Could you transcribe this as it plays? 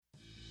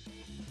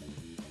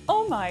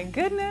my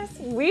goodness,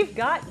 we've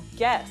got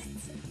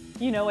guests.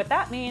 You know what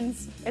that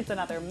means. It's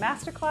another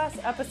Masterclass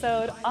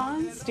episode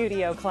on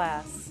Studio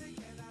Class.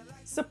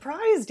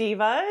 Surprise,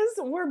 divas!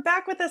 We're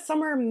back with a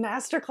summer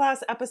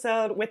Masterclass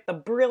episode with the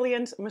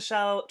brilliant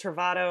Michelle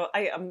Trovato.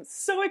 I am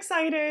so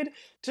excited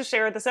to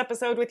share this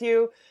episode with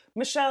you.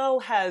 Michelle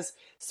has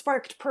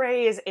sparked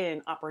praise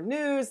in Opera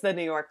News, the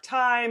New York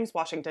Times,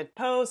 Washington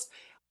Post,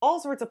 all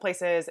sorts of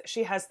places.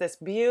 She has this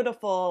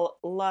beautiful,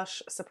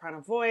 lush soprano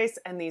voice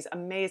and these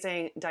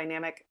amazing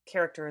dynamic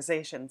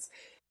characterizations.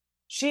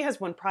 She has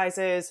won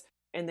prizes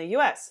in the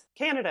US,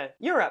 Canada,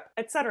 Europe,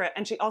 etc.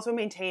 And she also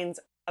maintains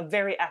a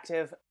very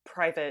active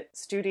private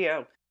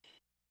studio.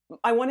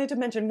 I wanted to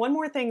mention one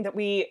more thing that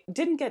we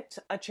didn't get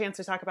a chance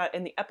to talk about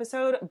in the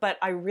episode, but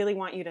I really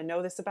want you to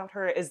know this about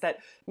her, is that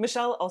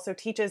Michelle also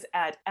teaches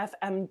at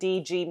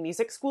FMDG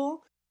Music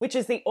School, which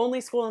is the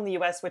only school in the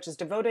US which is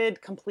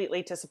devoted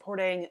completely to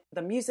supporting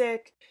the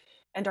music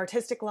and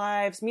artistic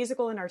lives,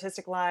 musical and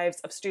artistic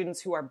lives of students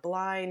who are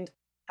blind,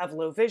 have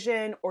low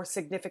vision, or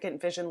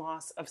significant vision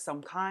loss of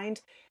some kind.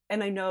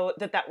 And I know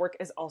that that work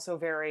is also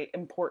very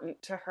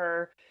important to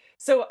her.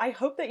 So I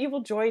hope that you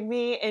will join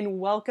me in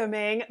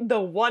welcoming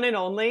the one and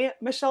only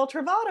Michelle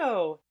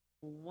Trovato.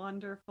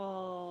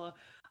 Wonderful.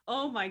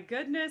 Oh my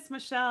goodness,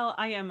 Michelle.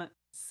 I am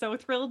so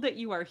thrilled that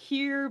you are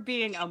here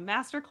being a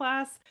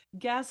Masterclass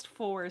guest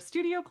for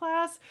Studio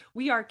Class.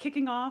 We are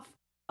kicking off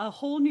a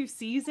whole new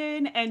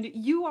season and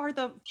you are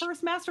the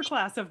first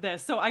Masterclass of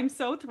this. So I'm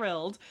so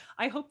thrilled.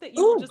 I hope that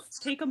you will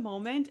just take a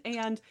moment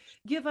and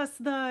give us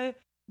the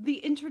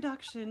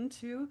introduction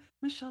to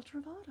Michelle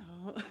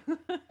Trovato.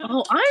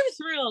 Oh, I'm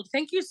thrilled.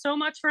 Thank you so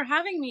much for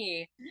having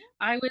me.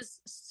 I was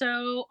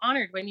so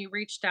honored when you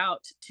reached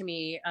out to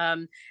me.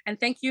 And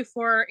thank you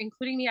for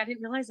including me. I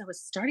didn't realize I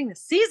was starting the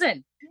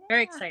season. Yeah.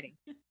 Very exciting.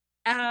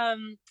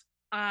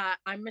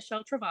 I'm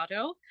Michelle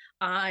Trovato.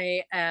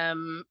 I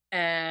am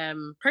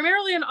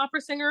primarily an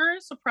opera singer,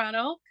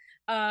 soprano.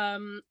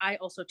 I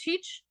also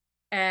teach,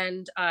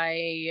 and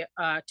I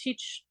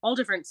teach all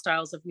different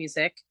styles of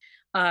music.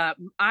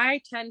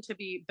 I tend to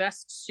be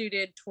best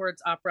suited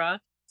towards opera,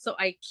 so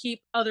I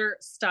keep other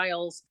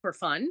styles for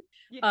fun.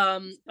 Yeah.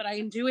 But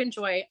I do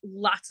enjoy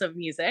lots of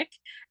music,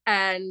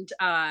 and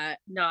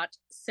not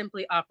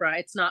simply opera.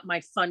 It's not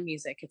my fun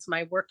music. It's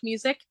my work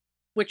music,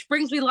 which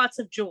brings me lots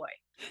of joy.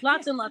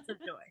 Lots and lots of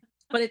joy.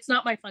 But it's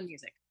not my fun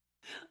music.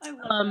 I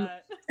love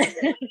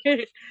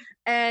that.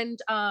 and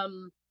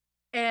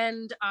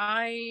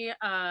I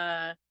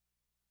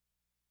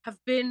have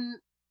been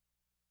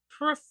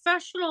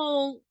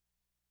professional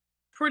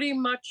pretty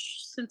much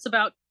since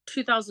about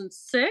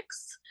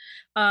 2006.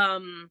 I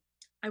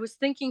was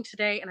thinking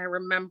today, and I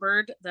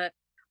remembered that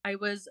I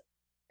was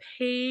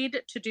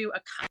paid to do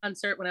a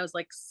concert when I was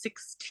like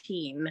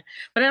 16,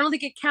 but I don't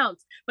think it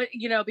counts. But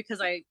because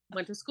I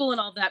went to school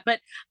and all that. But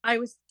I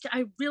was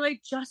like,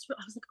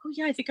 oh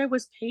yeah, I think I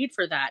was paid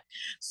for that.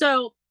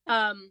 So,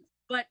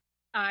 but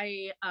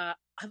I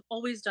have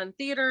always done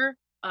theater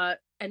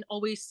and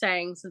always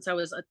sang since I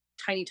was a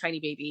tiny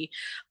baby.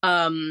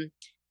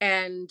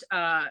 And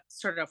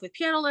started off with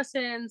piano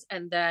lessons,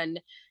 and then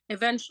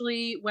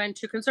eventually went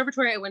to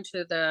conservatory. I went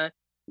to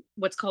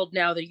what's called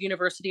now the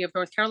University of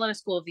North Carolina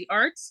School of the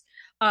Arts.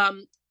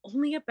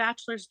 Only a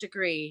bachelor's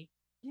degree.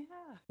 Yeah.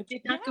 I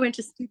did not go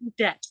into student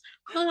debt.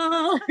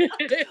 Oh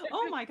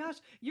my gosh,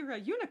 you're a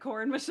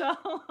unicorn, Michelle.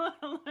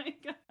 Oh my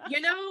God.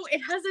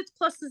 It has its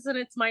pluses and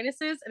its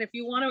minuses, and if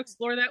you want to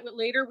explore that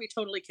later, we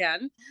totally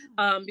can,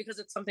 because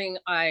it's something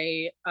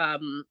I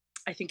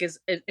think is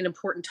an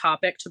important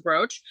topic to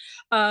broach.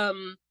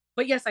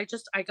 But yes, I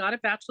got a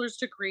bachelor's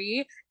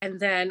degree, and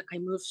then I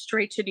moved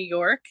straight to New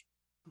York.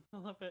 I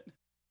love it.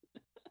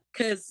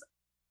 Because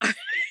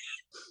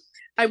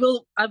I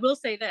will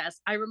say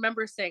this. I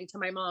remember saying to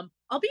my mom,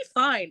 I'll be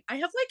fine. I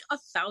have like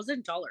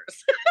 $1,000.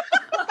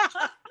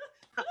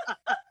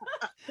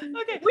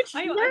 Okay.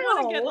 I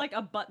want to get like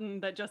a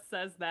button that just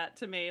says that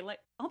to me. Like,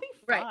 I'll be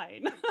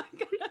fine. Right.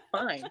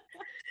 Fine.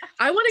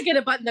 I want to get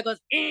a button that goes,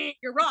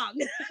 you're wrong.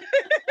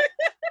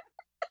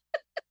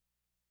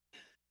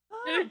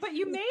 But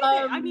you made it.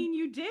 I mean,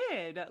 you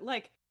did.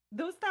 Like,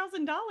 those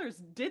 $1,000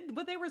 did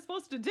what they were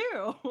supposed to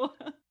do.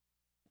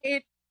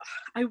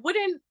 I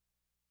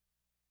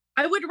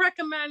would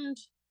recommend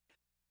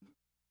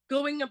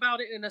going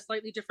about it in a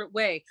slightly different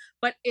way.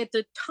 But at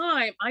the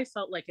time, I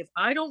felt like if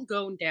I don't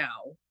go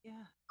now,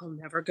 I'll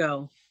never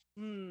go.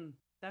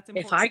 That's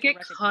important. If I get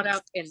caught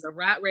up in the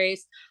rat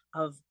race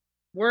of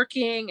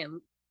working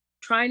and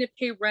trying to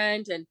pay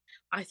rent, and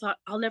I thought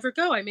I'll never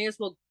go. I may as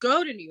well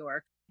go to New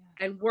York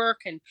and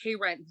work and pay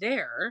rent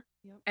there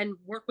and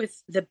work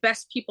with the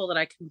best people that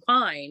I can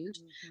find.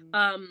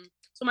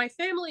 So my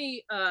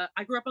family,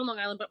 I grew up on Long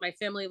Island, but my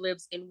family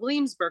lives in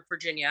Williamsburg,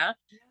 Virginia.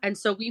 And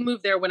so we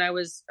moved there when I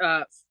was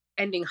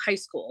ending high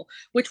school,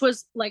 which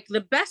was like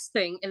the best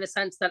thing in the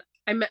sense that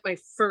I met my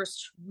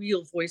first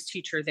real voice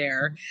teacher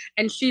there.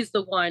 And she's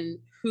the one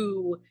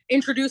who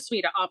introduced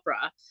me to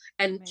opera.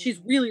 And she's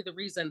really the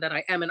reason that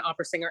I am an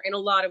opera singer in a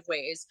lot of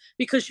ways,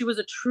 because she was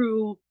a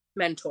true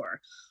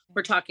mentor.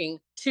 We're talking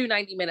 2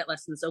 90-minute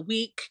lessons a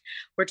week.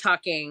 We're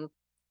talking,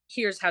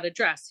 here's how to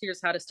dress,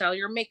 here's how to style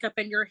your makeup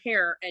and your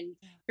hair, and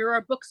here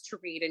are books to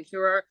read, and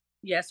here are,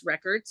 yes,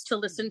 records to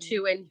listen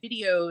to, and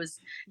videos,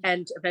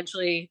 and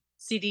eventually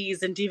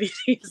CDs and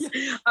DVDs,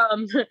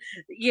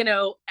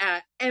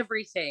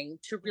 everything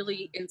to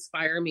really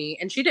inspire me.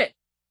 And she did.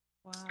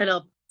 Wow. And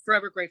I'm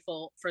forever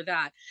grateful for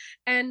that.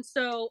 And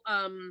so,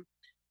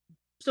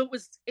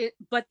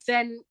 but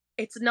then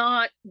it's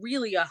not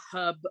really a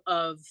hub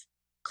of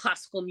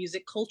classical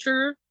music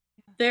culture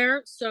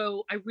there.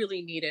 So I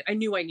really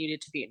knew I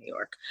needed to be in New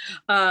York.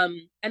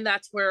 And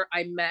that's where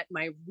I met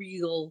my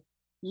real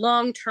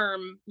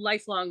long-term,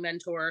 lifelong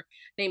mentor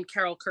named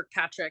Carol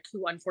Kirkpatrick,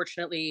 who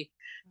unfortunately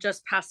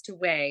just passed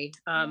away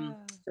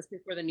just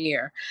before the new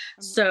year.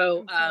 I'm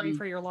sorry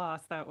for your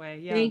loss that way.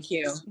 Yeah. Thank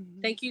you.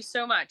 Thank you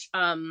so much.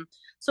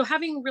 So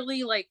having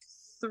really like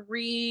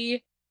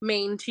 3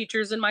 main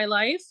teachers in my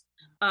life,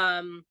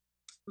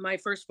 my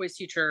first voice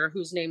teacher,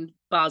 who's named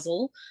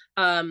Basil,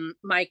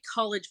 my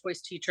college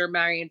voice teacher,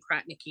 Marian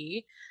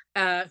Pratnicki,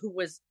 who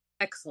was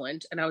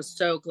excellent, and I was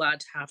so glad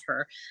to have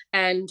her,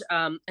 and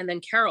then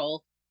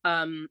Carol,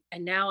 and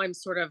now I'm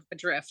sort of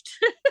adrift,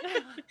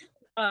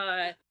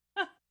 but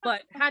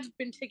had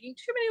been taking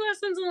too many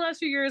lessons in the last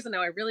few years, and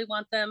now I really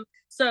want them.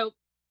 So,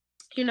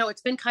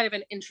 it's been kind of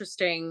an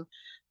interesting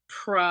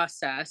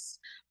process.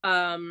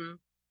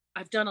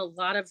 I've done a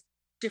lot of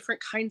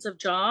different kinds of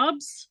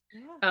jobs.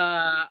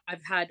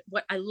 I've had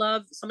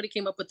somebody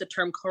came up with the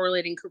term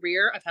correlating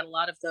career. I've had a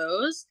lot of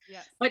those,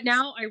 but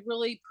now I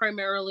really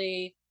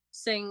primarily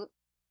sing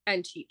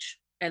and teach,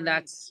 and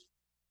that's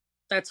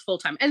full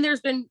time. And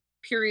there's been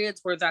periods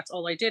where that's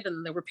all I did,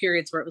 and there were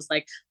periods where it was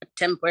like, what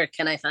temp work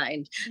can I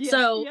find?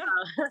 So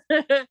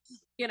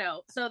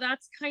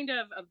that's kind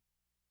of a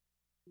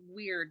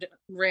weird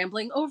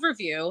rambling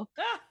overview.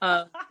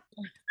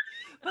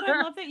 But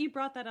I love that you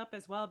brought that up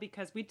as well,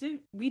 because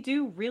we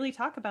do really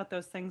talk about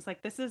those things.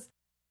 Like, this is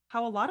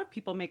how a lot of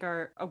people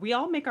we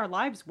all make our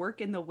lives work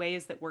in the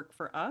ways that work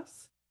for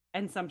us.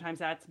 And sometimes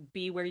that's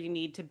be where you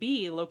need to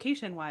be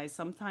location wise.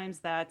 Sometimes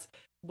that's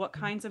what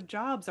kinds of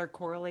jobs are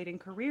correlating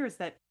careers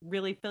that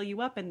really fill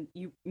you up and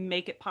you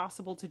make it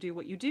possible to do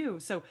what you do.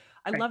 So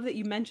I love that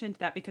you mentioned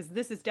that, because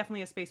this is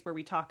definitely a space where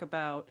we talk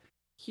about,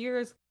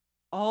 here's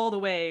all the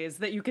ways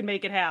that you can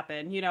make it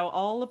happen,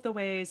 all of the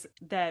ways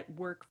that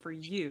work for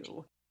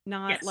you,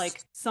 not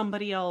like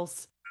somebody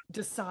else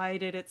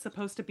decided it's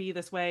supposed to be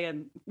this way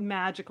and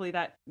magically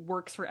that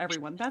works for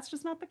everyone. That's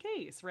just not the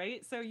case,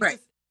 right? So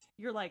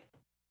you're like,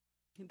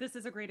 this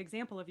is a great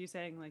example of you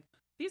saying, like,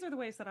 these are the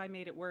ways that I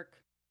made it work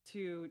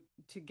to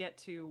get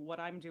to what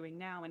I'm doing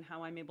now and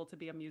how I'm able to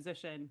be a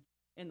musician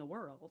in the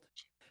world.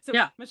 So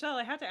Michelle,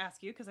 I had to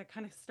ask you, because I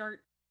kind of start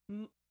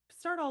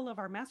all of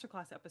our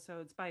masterclass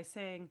episodes by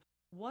saying,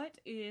 what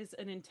is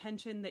an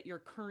intention that you're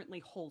currently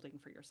holding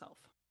for yourself?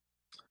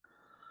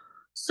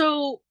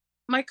 So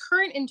my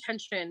current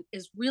intention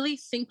is really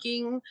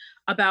thinking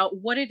about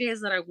what it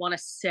is that I want to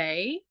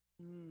say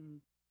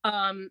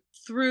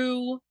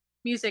through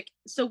music.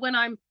 So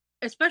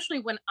especially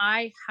when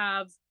I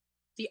have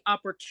the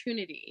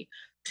opportunity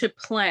to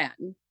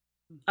plan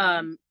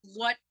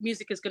what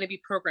music is going to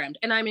be programmed,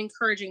 and I'm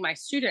encouraging my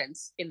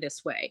students in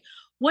this way,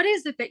 what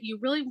is it that you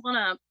really want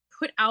to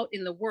put out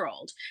in the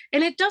world?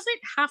 And it doesn't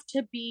have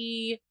to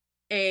be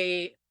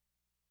a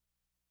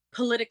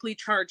politically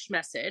charged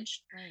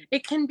message.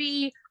 It can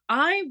be,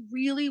 I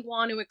really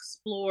want to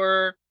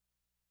explore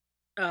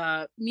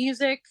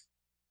music.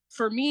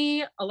 For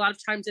me, a lot of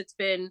times it's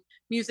been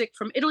music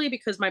from Italy,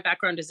 because my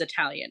background is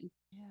Italian.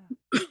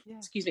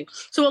 Excuse me.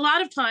 So a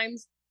lot of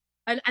times,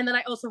 and then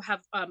I also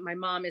have, my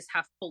mom is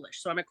half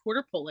Polish, so I'm a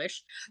quarter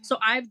Polish. So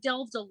I've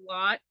delved a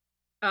lot.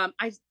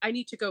 I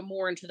need to go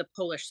more into the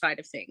Polish side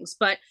of things,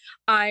 but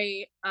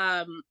I've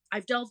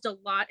delved a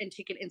lot and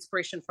taken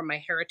inspiration from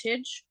my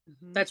heritage.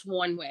 That's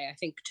one way I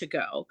think to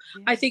go.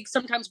 I think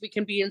sometimes we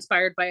can be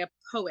inspired by a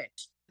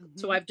poet.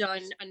 So I've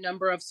done a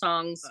number of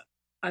songs.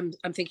 I'm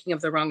thinking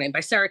of the wrong name, by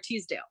Sarah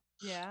Teasdale.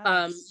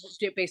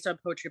 Based on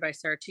poetry by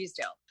Sarah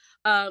Teasdale.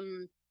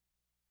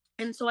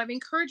 And so I'm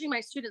encouraging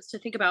my students to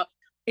think about,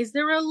 is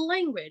there a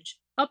language,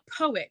 a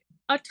poet,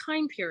 a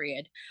time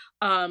period?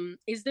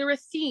 Is there a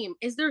theme?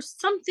 Is there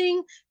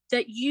something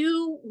that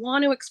you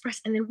want to express?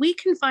 And then we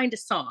can find a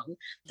song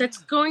that's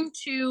going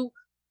to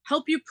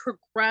help you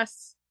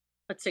progress,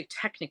 let's say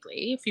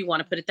technically, if you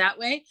want to put it that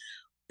way,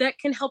 that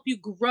can help you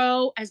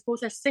grow as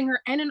both a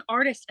singer and an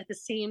artist at the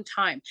same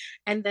time.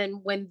 And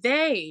then when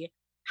I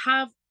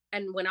have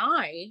an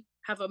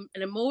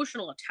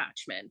emotional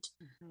attachment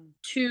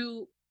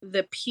to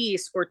the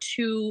piece or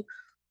to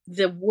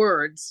the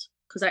words,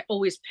 because I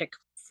always pick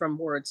from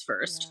words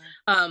first,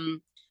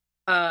 then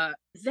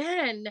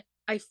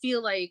I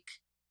feel like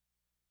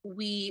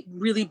we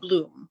really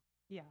bloom.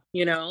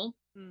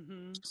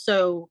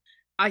 So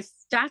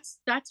that's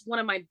one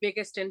of my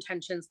biggest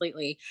intentions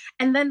lately.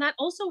 And then that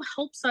also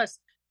helps us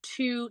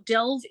to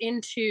delve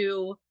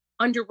into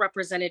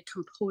underrepresented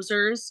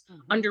composers,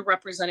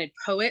 underrepresented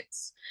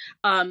poets,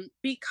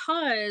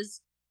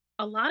 because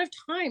a lot of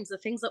times the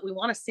things that we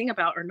want to sing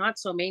about are not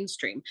so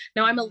mainstream.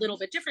 Now I'm a little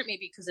bit different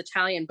maybe because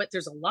Italian, but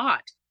there's a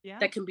lot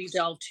that can be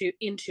delved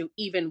into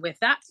even with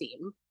that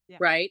theme,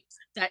 right?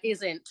 That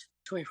isn't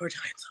 24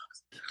 Italian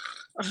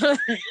songs.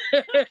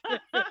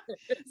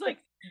 It's like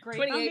great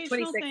 28,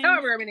 26, things.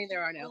 however many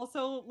there are now.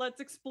 Also,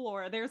 let's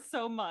explore. There's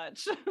so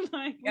much.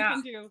 Like we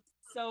can do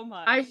so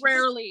much. I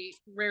rarely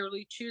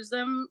choose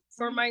them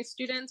for my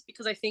students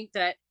because I think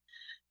that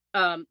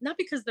not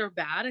because they're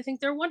bad. I think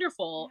they're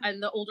wonderful.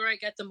 And the older I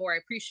get, the more I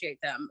appreciate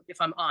them, if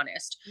I'm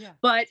honest.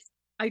 But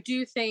I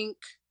do think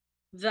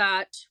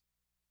that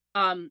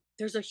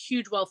there's a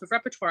huge wealth of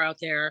repertoire out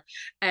there.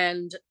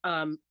 And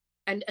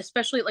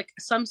especially like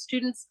some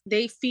students,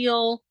 they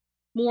feel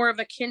more of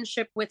a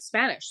kinship with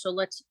Spanish. So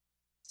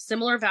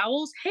similar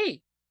vowels.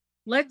 Hey,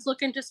 let's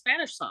look into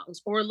Spanish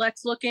songs, or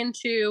let's look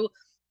into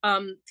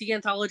the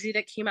anthology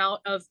that came out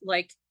of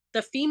like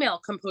the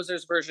female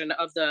composer's version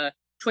of the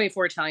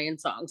 24 Italian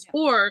songs.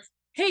 Or,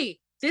 hey,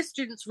 this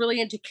student's really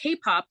into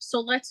K-pop,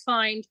 so let's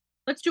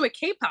do a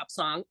K-pop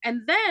song,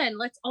 and then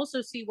let's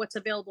also see what's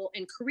available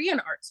in Korean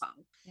art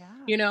song.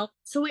 You know,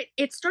 so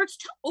it starts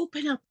to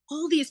open up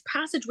all these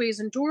passageways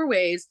and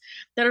doorways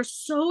that are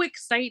so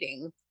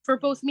exciting for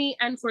both me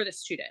and for the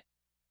student.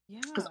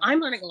 Because I'm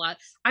learning a lot.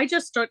 I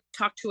just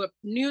talked to a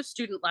new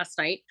student last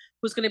night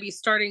who's going to be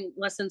starting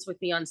lessons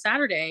with me on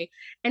Saturday,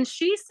 and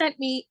she sent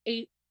me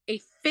a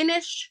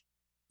Finnish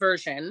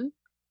version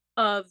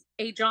of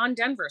a John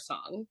Denver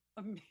song.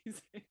 Amazing.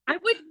 I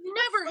would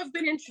never have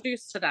been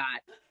introduced to that.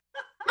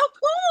 How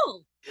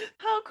cool!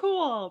 How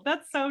cool!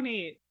 That's so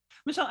neat.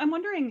 Michelle, I'm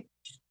wondering,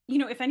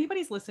 if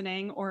anybody's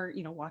listening or,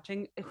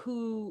 watching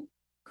who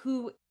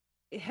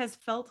has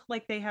felt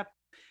like they have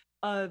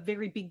a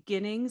very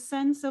beginning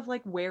sense of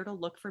like where to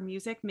look for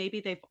music.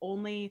 Maybe they've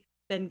only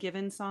been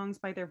given songs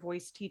by their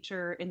voice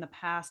teacher in the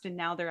past, and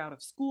now they're out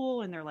of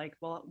school and they're like,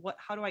 well,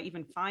 how do I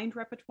even find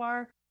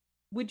repertoire?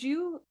 Would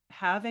you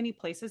have any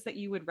places that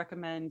you would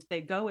recommend they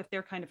go if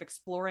they're kind of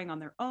exploring on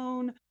their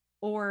own,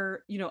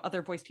 or,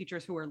 other voice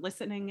teachers who are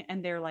listening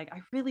and they're like,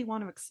 I really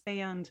want to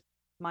expand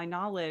my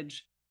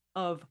knowledge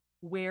of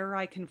where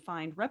I can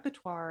find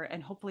repertoire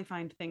and hopefully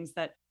find things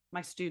that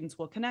my students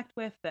will connect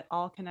with, that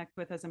I'll connect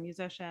with as a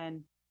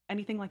musician,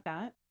 anything like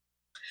that?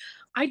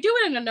 I do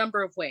it in a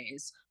number of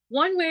ways.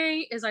 One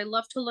way is I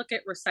love to look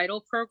at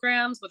recital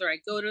programs, whether I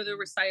go to the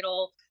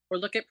recital or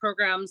look at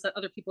programs that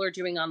other people are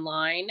doing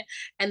online,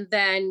 and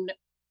then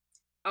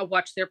I'll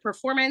watch their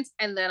performance,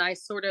 and then I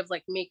sort of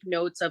like make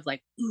notes of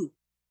like, ooh,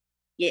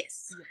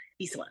 yes,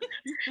 this one.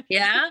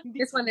 Yeah,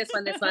 this one,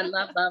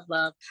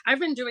 love. I've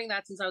been doing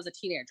that since I was a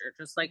teenager,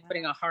 just like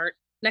putting a heart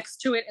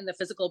next to it in the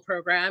physical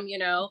program,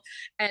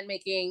 and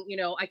making,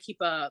 I keep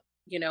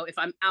if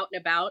I'm out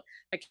and about,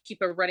 I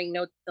keep a running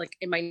note, like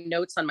in my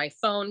notes on my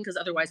phone, because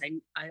otherwise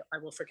I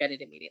will forget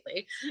it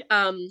immediately.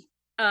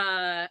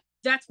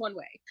 That's one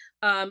way.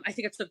 I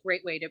think it's a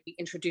great way to be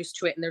introduced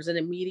to it. And there's an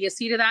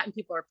immediacy to that. And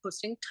people are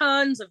posting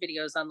tons of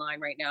videos online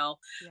right now.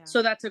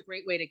 So that's a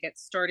great way to get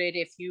started.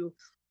 If you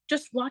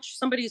just watch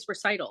somebody's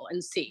recital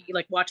and see,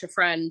 like watch a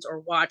friend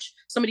or watch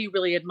somebody you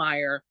really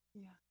admire,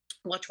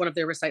 watch one of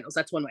their recitals.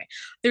 That's one way.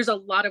 There's a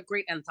lot of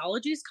great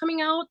anthologies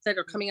coming out that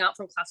are coming out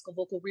from Classical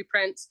Vocal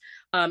Reprints.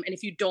 And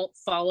if you don't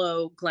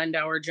follow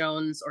Glendower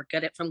Jones or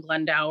get it from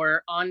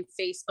Glendower on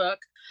Facebook,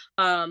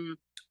 or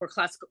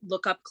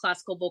look up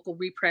Classical Vocal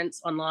Reprints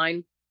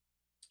online,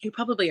 you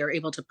probably are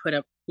able to put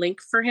a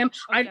link for him.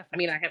 I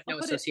mean, I have no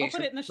association. I'll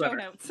put it in the show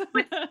notes.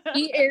 But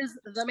he is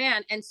the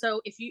man. And so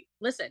if you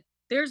listen,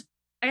 there's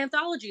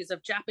anthologies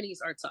of Japanese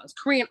art songs,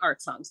 Korean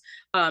art songs,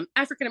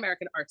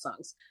 African-American art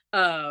songs,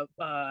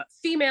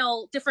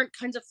 different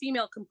kinds of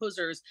female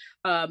composers,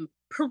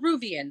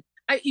 Peruvian.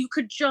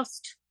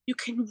 You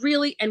can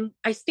really, and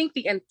I think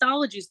the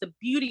anthologies, the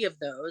beauty of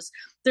those,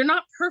 they're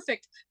not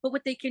perfect, but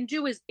what they can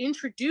do is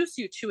introduce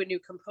you to a new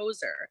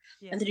composer.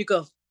 And then you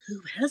go,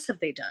 who else have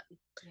they done?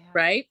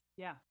 Right?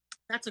 Yeah.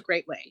 That's a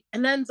great way.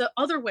 And then the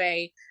other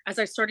way, as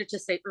I started to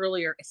say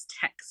earlier, is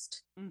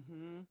text.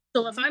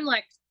 So if I'm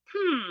like,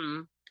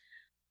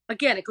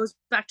 again, it goes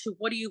back to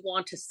what do you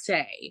want to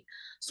say?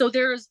 So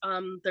there's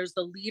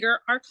the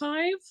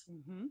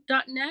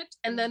leaderarchive.net,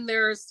 and then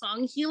there's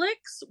Song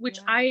Helix, which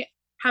I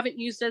haven't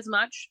used as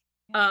much.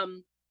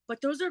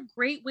 But those are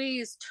great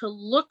ways to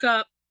look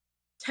up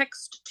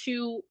text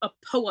to a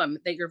poem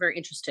that you're very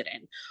interested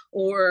in,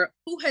 or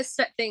who has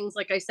set things.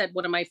 Like I said,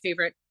 one of my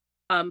favorite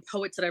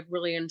poets that I've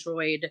really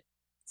enjoyed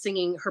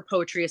singing her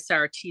poetry is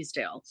Sarah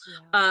Teasdale,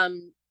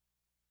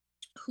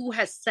 who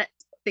has set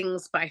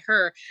things by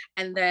her,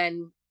 and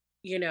then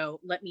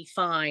let me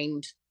try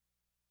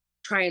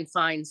and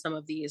find some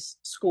of these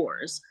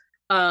scores.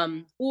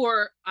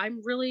 Or I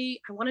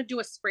want to do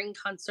a spring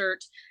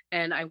concert,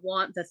 and I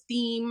want the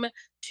theme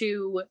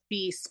to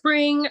be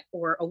spring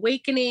or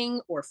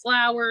awakening or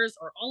flowers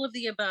or all of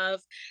the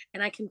above,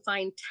 and I can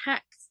find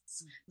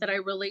texts that I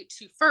relate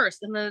to first,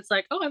 and then it's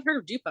like, oh, I've heard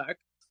of Deepak.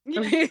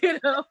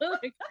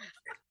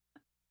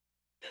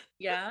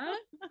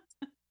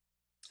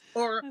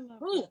 Or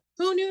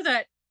who knew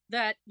that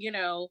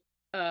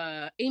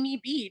Amy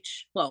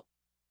Beach, well,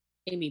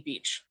 Amy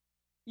Beach.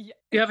 Yeah.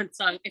 You haven't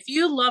sung. If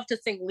you love to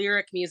sing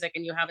lyric music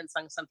and you haven't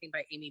sung something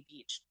by Amy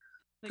Beach,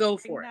 Like, go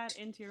bring for that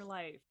it. into your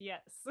life.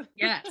 Yes.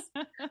 Yes.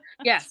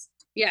 Yes.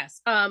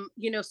 Yes.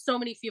 So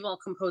many female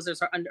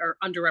composers are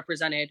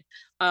underrepresented.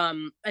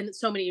 And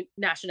so many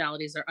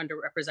nationalities are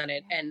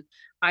underrepresented. Yeah. And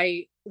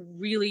I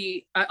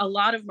really, a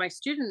lot of my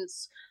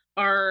students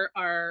are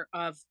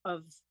of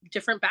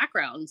different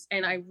backgrounds,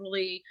 and I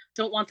really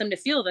don't want them to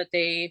feel that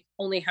they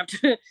only have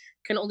to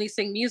can only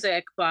sing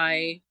music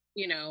by,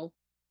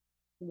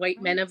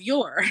 white men of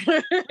yore.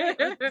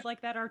 Right. Or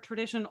like that our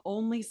tradition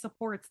only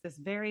supports this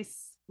very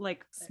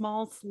like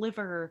small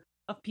sliver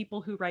of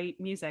people who write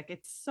music.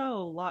 It's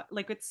so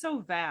it's so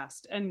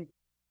vast, and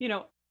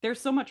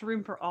there's so much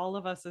room for all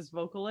of us as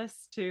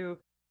vocalists to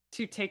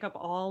take up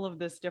all of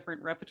this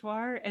different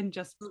repertoire and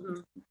just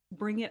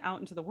bring it out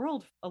into the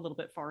world a little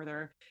bit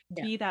farther.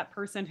 Yeah. Be that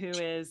person who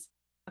is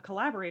a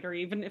collaborator,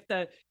 even if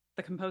the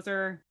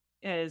composer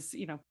is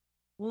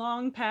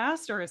long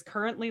past or is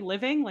currently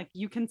living. Like,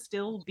 you can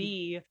still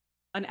be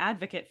an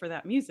advocate for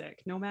that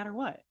music no matter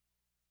what.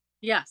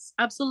 Yes,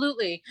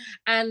 absolutely.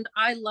 And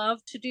I love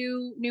to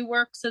do new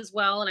works as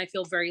well, and I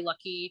feel very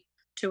lucky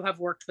to have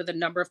worked with a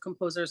number of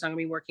composers. I'm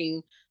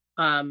working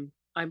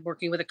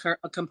with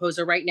a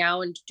composer right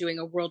now and doing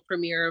a world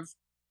premiere of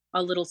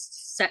a little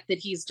set that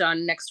he's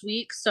done next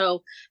week.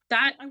 So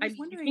that I was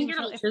wondering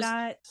if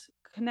that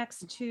connects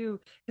to,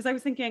 because I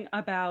was thinking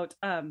about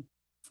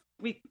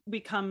we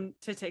come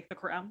to take the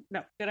crown.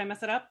 No, did I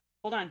mess it up?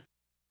 Hold on.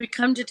 We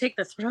come to take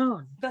the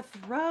throne. The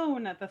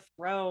throne.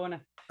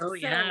 Oh,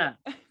 yeah.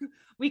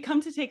 We come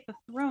to take the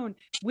throne.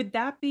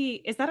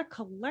 Is that a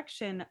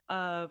collection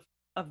of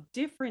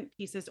different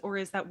pieces, or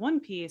is that one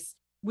piece?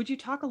 Would you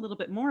talk a little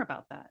bit more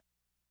about that?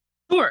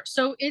 Sure.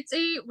 So it's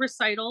a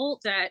recital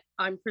that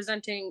I'm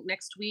presenting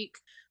next week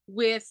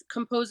with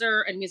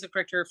composer and music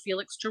director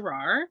Felix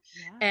Gerard.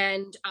 Yeah.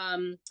 And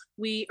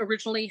we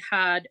originally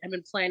had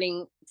been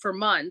planning for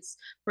months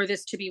for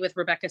this to be with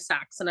Rebecca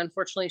Sachs, and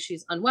unfortunately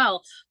she's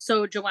unwell.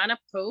 So Joanna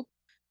Pope,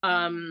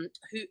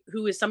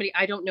 who is somebody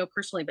I don't know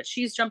personally, but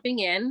she's jumping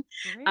in.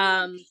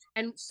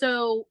 And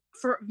so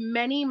for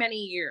many, many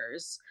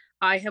years,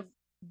 I have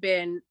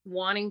been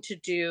wanting to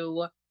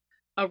do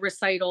a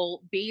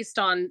recital based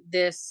on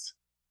this,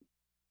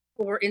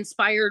 or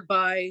inspired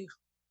by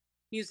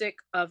music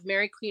of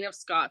Mary Queen of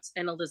Scots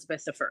and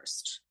Elizabeth I.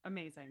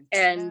 Amazing.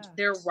 And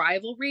their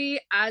rivalry,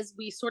 as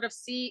we sort of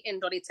see in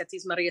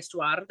Donizetti's Maria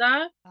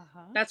Stuarda.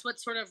 That's what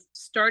sort of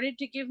started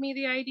to give me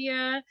the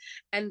idea.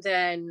 And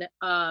then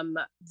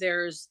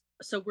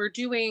we're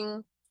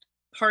doing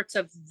parts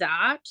of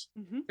that.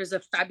 There's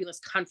a fabulous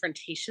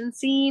confrontation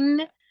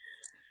scene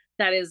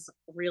that is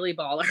really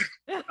baller.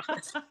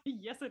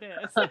 Yes, it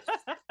is.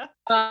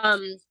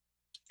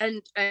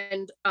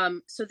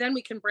 So then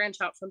we can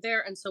branch out from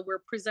there. And so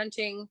we're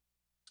presenting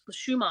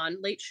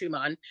Schumann, late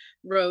Schumann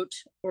wrote,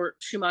 or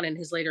Schumann in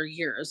his later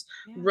years,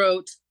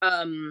 wrote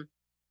a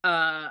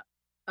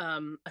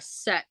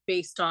set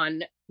based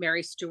on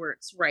Mary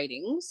Stuart's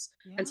writings.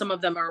 And some of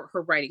them are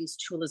her writings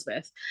to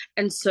Elizabeth.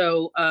 And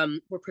so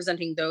we're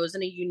presenting those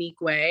in a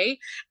unique way.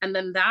 And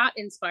then that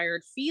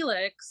inspired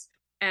Felix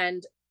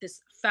and this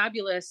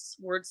fabulous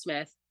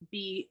wordsmith,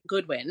 B.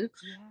 Goodwin,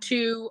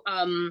 to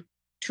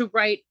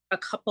write a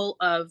couple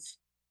of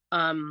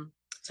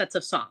sets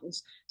of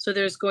songs. So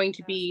there's going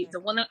to be, the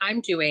one that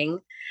I'm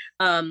doing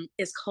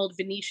is called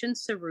Venetian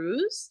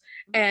Ceruse.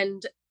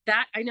 And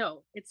that, I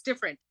know, it's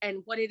different.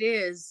 And what it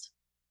is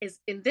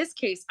in this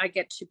case, I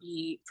get to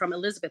be from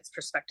Elizabeth's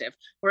perspective.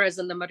 Whereas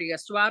in the Maria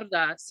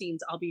Stuarda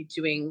scenes, I'll be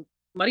doing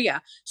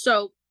Maria.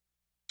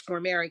 Or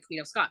Mary,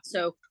 Queen of Scots.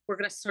 So we're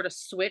going to sort of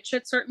switch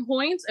at certain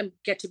points and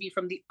get to be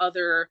from the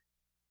other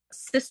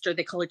sister.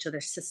 They call each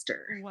other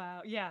sister.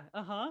 Wow. Yeah.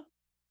 That's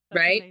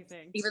right?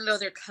 Amazing. Even though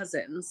they're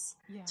cousins.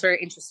 Yeah. It's very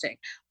interesting.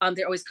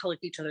 They always call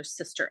each other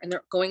sister, and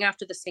they're going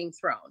after the same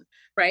throne.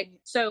 Right.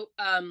 So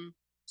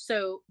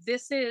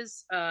this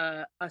is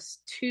a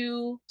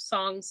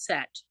 2-song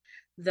set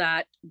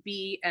that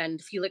B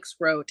and Felix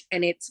wrote,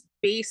 and it's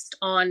based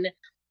on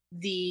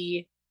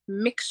the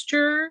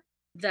mixture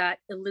that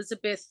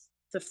Elizabeth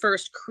the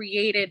First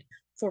created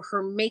for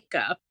her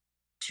makeup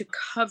to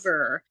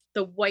cover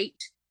the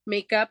white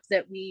makeup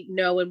that we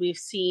know and we've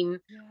seen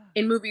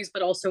in movies,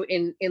 but also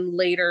in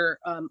later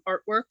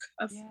artwork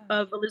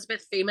of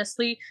Elizabeth,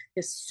 famously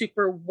this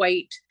super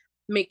white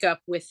makeup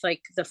with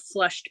like the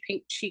flushed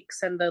pink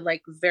cheeks and the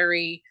like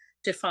very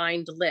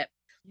defined lip,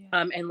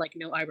 and like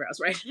no eyebrows,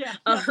 right?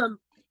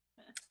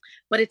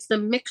 But it's the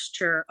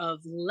mixture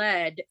of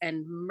lead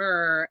and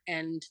myrrh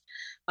and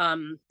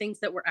things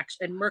that were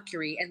actually, and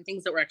mercury and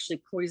things that were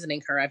actually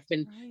poisoning her. I've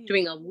been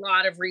doing a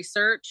lot of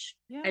research,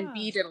 and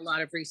B did a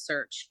lot of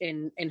research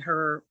in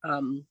her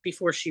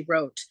before she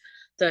wrote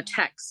the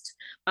text.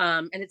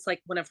 And it's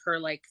like one of her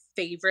like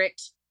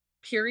favorite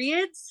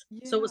periods.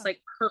 So it was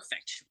like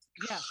perfect.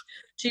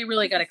 She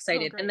really got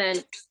excited. And then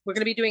we're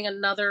going to be doing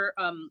another,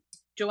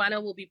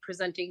 Joanna will be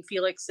presenting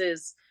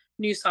Felix's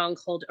new song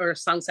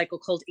song cycle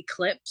called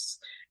Eclipse.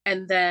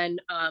 And then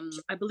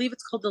I believe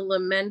it's called The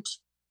Lament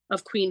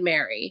of Queen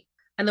Mary.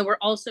 And then we're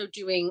also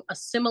doing a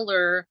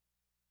similar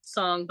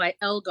song by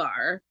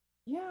Elgar.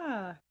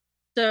 Yeah.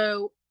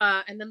 So,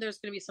 and then there's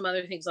going to be some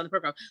other things on the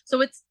program.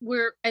 So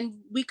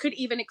we could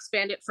even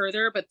expand it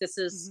further, but this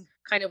is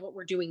kind of what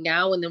we're doing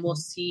now. And then we'll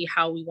see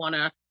how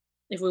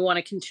if we want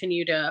to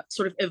continue to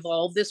sort of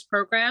evolve this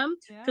program.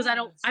 Because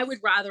I would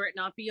rather it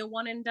not be a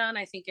one and done.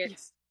 I think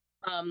it's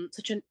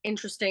such an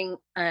interesting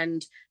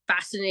and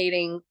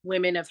fascinating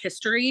women of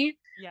history.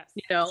 Yes.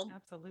 You know?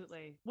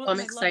 Absolutely. Well, I'm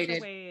excited. I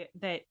love the way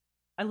that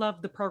I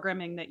love the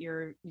programming that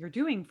you're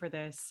doing for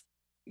this,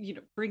 you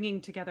know,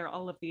 bringing together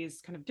all of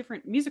these kind of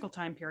different musical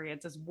time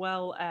periods, as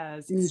well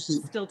as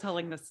still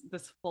telling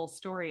this full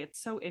story.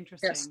 It's so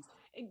interesting. Yes.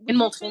 In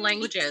multiple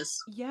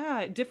languages.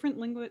 Yeah, different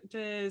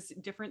languages,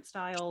 different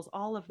styles,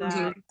 all of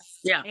that.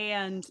 Yeah.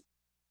 And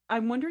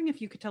I'm wondering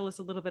if you could tell us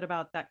a little bit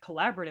about that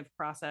collaborative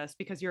process,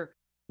 because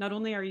not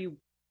only are you,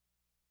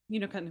 you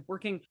know, kind of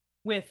working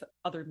with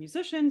other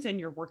musicians, and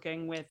you're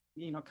working with,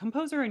 you know,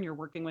 composer, and you're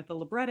working with the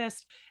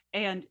librettist,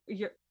 and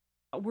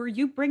were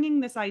you bringing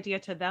this idea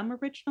to them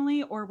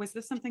originally, or was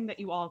this something that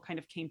you all kind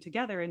of came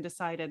together and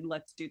decided,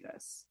 let's do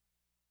this?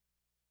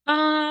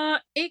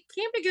 It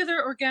came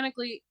together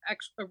organically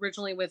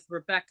originally with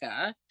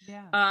Rebecca,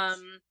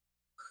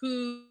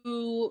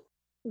 who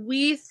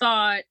we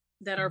thought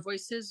that our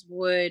voices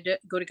would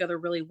go together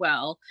really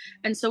well.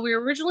 And so we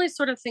were originally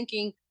sort of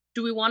thinking,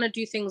 do we want to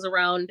do things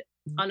around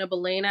Ana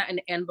Bolena and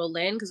Anne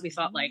Boleyn? Because we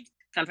thought, like,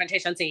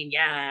 confrontation scene,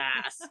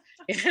 yes.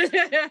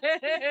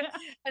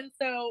 And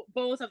so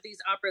both of these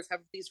operas have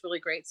these really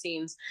great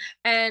scenes.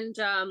 And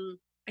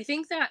I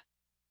think that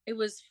it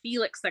was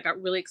Felix that got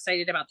really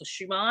excited about the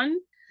Schumann.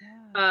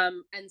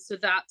 And so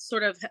that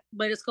sort of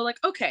made us go like,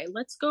 okay,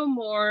 let's go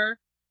more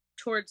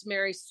towards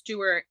Mary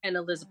Stuart and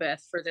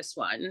Elizabeth for this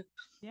one.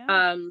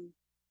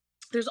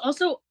 There's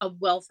also a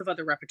wealth of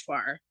other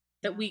repertoire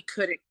that we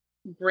could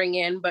bring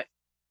in, but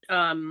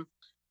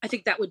I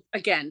think that would,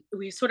 again,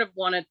 we sort of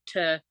wanted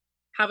to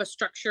have a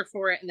structure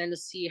for it and then to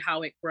see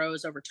how it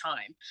grows over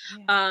time.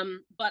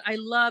 But I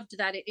loved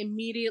that it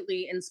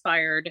immediately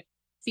inspired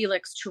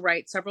Felix to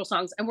write several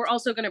songs. And we're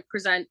also going to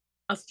present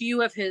a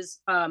few of his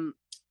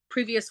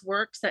previous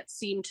works that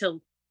seem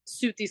to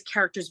suit these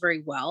characters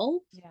very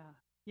well.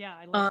 Yeah,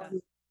 I love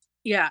that.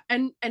 Yeah,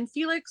 and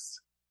Felix,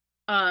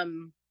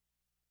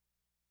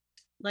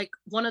 like,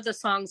 one of the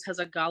songs has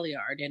a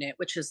galliard in it,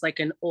 which is like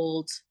an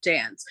old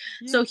dance.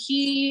 So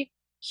he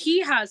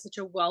has such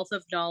a wealth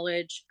of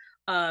knowledge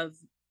of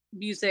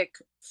music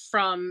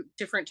from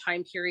different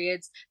time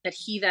periods that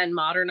he then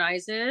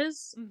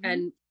modernizes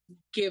and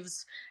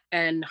gives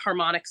an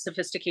harmonic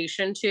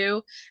sophistication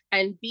to,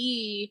 and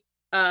B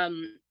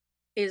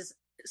is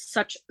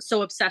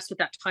so obsessed with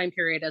that time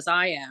period as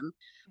I am.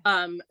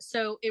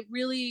 So it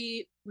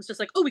really was just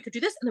like, oh, we could do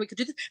this, and then we could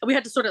do this, and we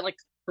had to sort of like,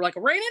 we're like,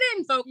 rein it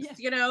in, folks,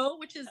 you know,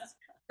 which is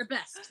the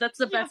best. That's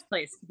the best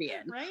place to be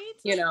in, right?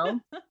 You know.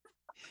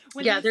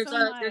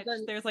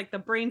 There's like the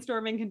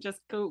brainstorming can just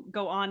go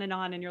on,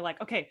 and you're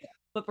like, okay,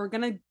 but we're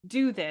gonna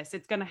do this,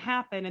 it's gonna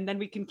happen, and then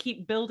we can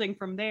keep building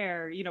from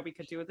there. You know, we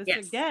could do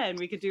this again,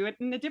 we could do it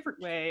in a different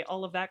way,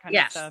 all of that kind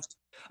of stuff.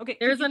 Okay,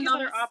 there's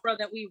another opera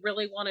that we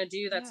really want to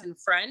do that's in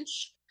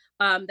French,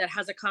 that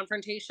has a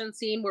confrontation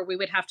scene where we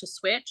would have to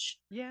switch,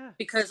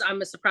 because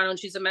I'm a soprano and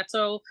she's a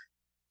mezzo.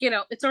 You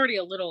know, it's already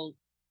a little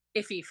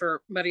iffy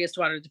for Maria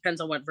Stuardo. It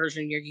depends on what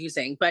version you're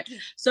using, but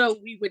so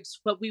we would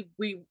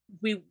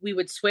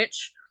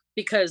switch,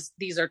 because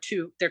these are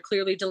they're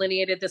clearly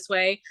delineated this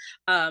way,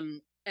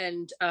 and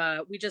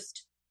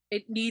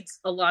it needs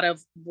a lot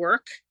of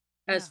work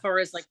as far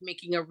as like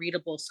making a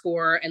readable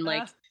score and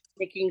like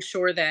making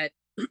sure that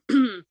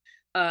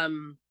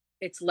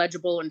it's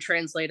legible and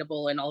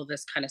translatable and all of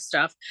this kind of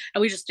stuff,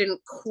 and we just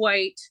didn't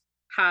quite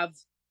have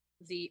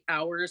the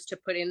hours to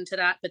put into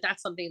that, but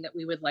that's something that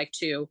we would like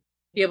to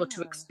be able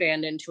to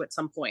expand into at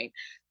some point,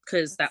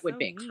 because that would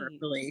make for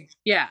really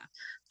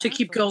to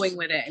keep going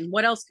with it. And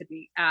what else could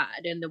we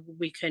add, and then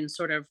we can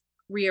sort of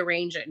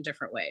rearrange it in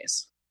different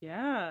ways.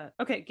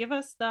 Okay, give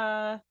us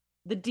the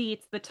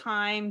deets, the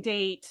time,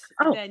 date,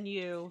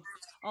 venue,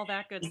 all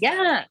that good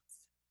stuff.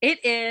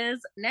 It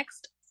is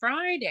next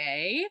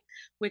Friday,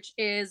 which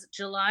is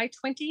July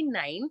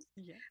 29th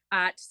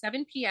at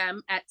 7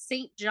 p.m. at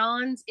St.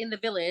 John's in the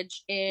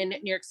Village in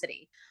New York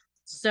City.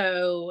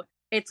 So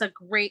it's a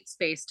great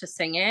space to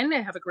sing in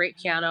and have a great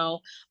piano.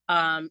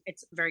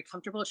 It's very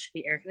comfortable. It should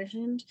be air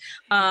conditioned.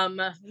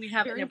 We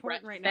have an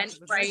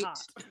Eventbrite.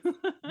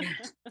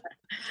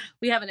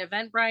 We have an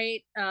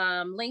Eventbrite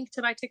link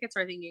to buy tickets,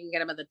 or I think you can get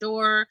them at the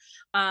door.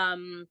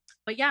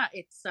 But yeah,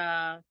 it's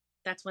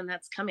that's when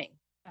that's coming.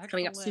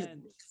 Coming up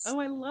soon. Oh,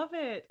 I love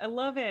it. I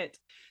love it.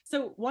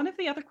 So one of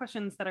the other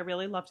questions that I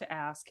really love to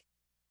ask,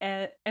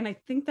 and I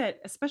think that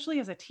especially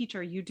as a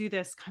teacher, you do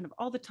this kind of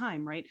all the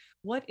time, right?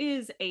 What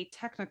is a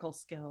technical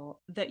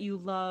skill that you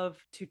love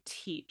to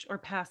teach or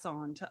pass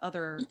on to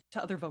other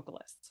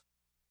vocalists?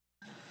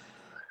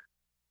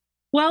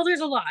 Well, there's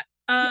a lot.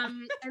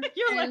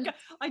 You're like,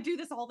 I do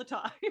this all the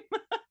time.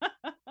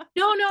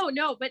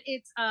 No, but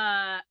it's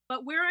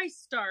but where I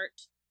start,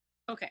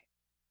 okay,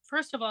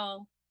 first of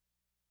all,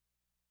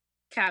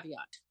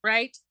 caveat,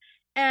 right?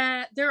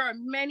 And there are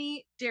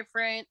many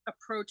different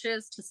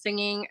approaches to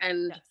singing,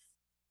 and Yes.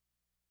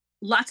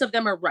 lots of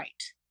them are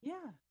right.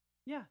 Yeah.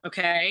 Yeah.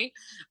 Okay.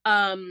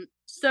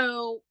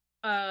 So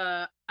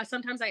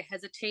sometimes I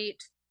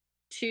hesitate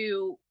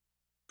to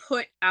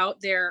put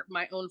out there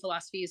my own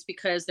philosophies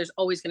because there's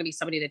always going to be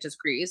somebody that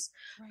disagrees.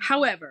 Right.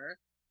 However,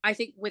 I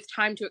think with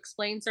time to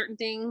explain certain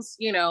things,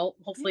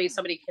 hopefully Yeah.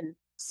 somebody can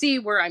see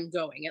where I'm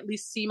going, at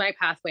least see my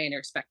pathway and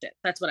respect it.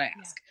 That's what I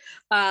ask.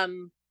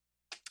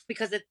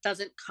 Because it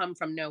doesn't come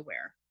from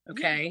nowhere.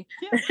 Okay.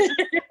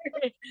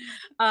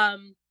 Yeah.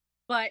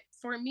 But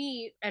for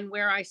me, and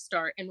where I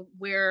start and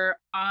where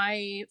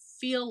I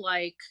feel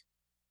like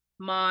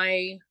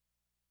my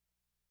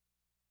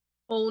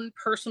own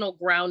personal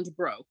ground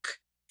broke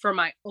for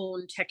my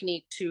own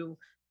technique to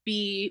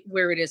be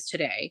where it is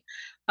today.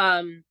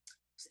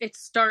 It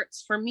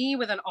starts for me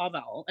with an ah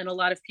vowel, and a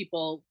lot of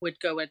people would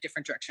go a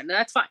different direction. And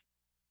that's fine.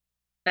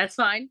 That's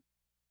fine.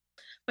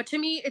 But to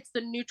me, it's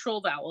the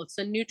neutral vowel. It's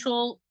a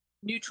neutral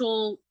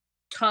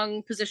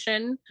tongue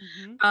position.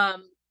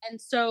 Mm-hmm. And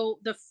so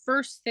the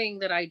first thing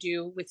that I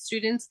do with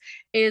students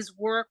is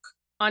work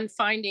on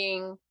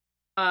finding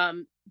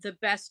the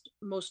best,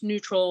 most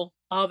neutral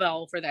ah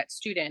vowel for that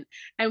student.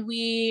 And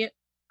we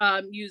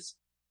use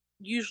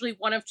usually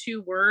one of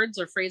two words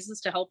or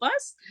phrases to help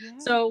us. Yeah.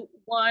 So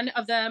one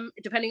of them,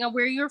 depending on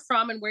where you're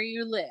from and where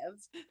you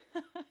live,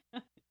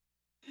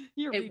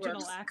 Your it regional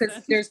works because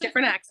accent. there's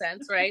different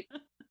accents, right?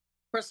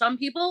 For some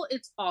people,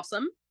 it's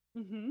awesome.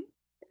 Mm-hmm.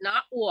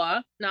 Not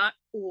or, not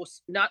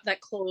us, not that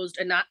closed,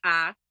 and not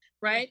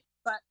right?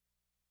 But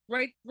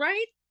right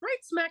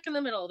smack in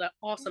the middle, that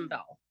awesome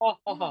bell.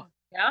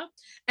 Yeah.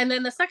 And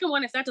then the second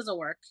one, if that doesn't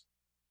work,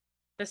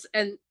 this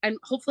and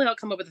hopefully I'll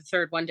come up with a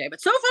third one day.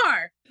 But so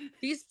far,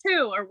 these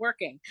two are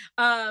working.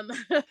 And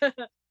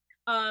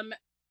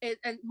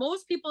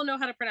most people know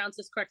how to pronounce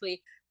this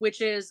correctly, which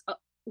is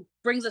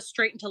brings us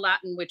straight into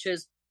Latin, which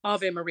is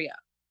Ave Maria.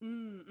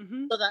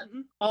 Mm-hmm. So that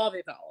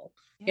Ave vowel.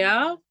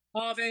 Yeah.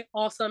 Ave,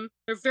 awesome.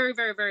 They're very,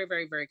 very, very,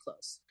 very, very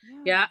close.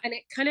 Yeah. And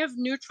it kind of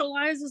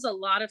neutralizes a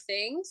lot of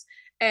things.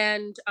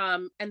 And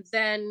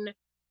then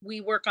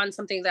we work on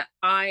something that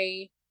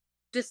I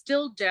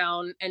distilled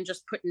down and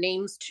just put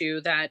names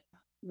to, that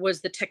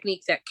was the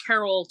technique that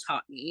Carol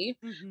taught me,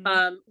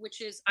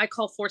 which is, I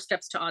call 4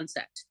 steps to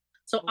onset.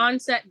 So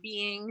onset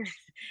being,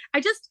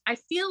 I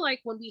feel like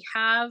when we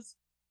have,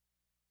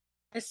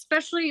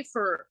 especially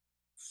for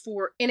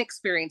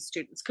inexperienced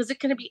students, because it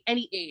can be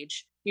any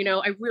age,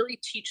 I really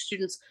teach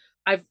students.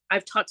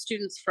 I've taught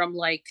students from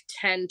like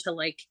 10 to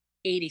like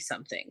 80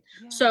 something.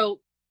 Yeah.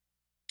 So,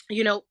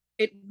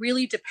 it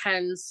really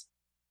depends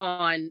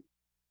on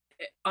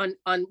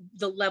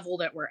the level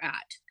that we're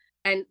at.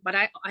 But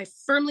I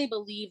firmly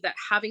believe that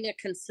having a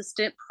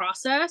consistent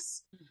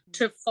process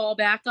to fall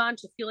back on,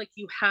 to feel like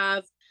you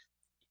have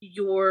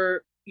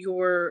your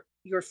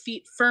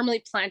feet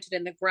firmly planted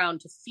in the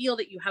ground, to feel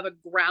that you have a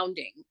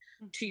grounding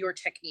to your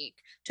technique,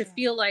 to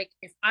feel like,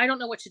 if I don't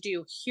know what to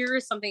do, here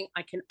is something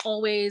I can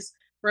always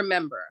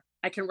remember.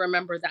 I can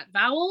remember that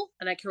vowel,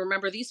 and I can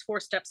remember these 4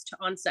 steps to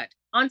onset.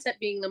 Onset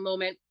being the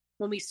moment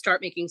when we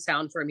start making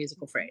sound for a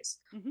musical phrase.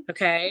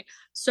 Okay.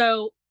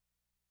 So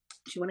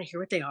do you want to hear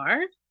what they are?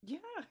 Yeah.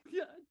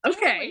 Okay.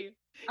 Totally.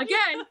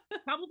 Again,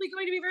 probably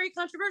going to be very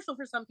controversial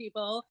for some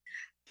people.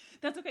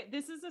 That's okay.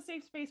 This is a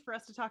safe space for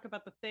us to talk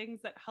about the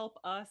things that help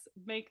us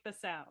make the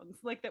sounds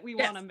like that we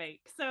want to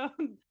make. So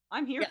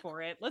I'm here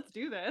for it. Let's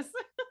do this.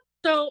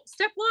 So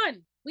step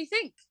 1, we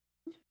think.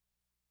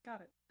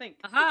 Got it. Think.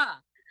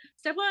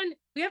 Step 1,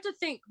 we have to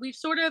think. We've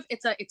sort of,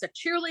 it's a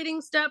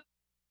cheerleading step,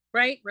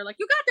 right? We're like,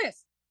 you got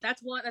this.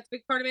 That's a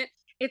big part of it.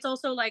 It's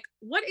also like,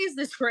 what is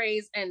this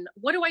phrase and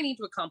what do I need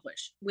to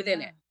accomplish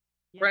within it?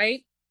 Yes.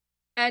 Right.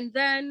 And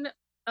then,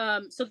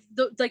 there's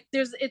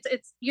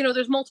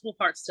multiple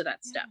parts to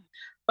that step,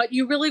 but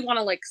you really want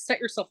to like set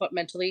yourself up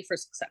mentally for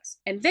success.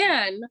 And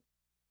then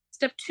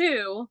step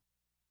 2,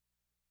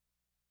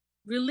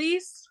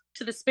 release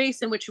to the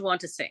space in which you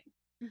want to sing.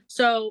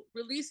 So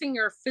releasing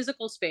your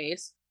physical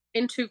space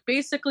into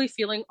basically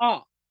feeling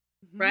awe,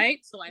 right?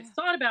 So I've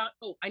thought about,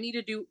 I need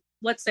to do,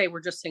 let's say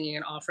we're just singing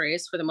an ah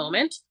phrase for the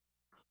moment.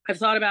 I've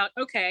thought about,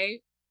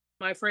 okay,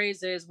 my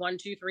phrase is 1,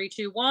 2, 3,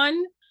 2,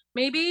 1,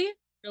 maybe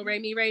do, re,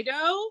 mi, re,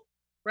 do,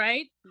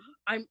 right?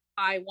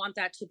 I want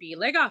that to be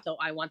legato.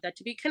 I want that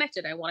to be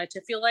connected. I want it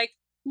to feel like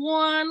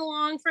one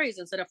long phrase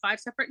instead of 5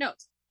 separate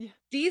notes.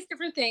 These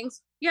different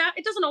things.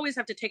 It doesn't always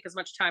have to take as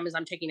much time as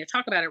I'm taking to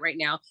talk about it right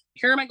now.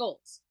 Here are my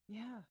goals.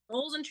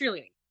 Goals and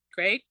cheerleading.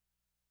 Great.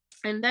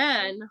 And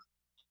then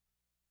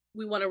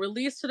we want to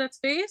release to that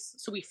space.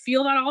 So we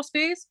feel that all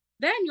space.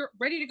 Then you're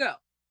ready to go.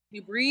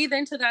 You breathe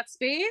into that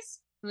space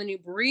and then you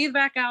breathe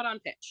back out on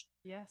pitch.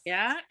 Yes.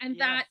 Yeah. And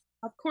that,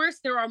 of course,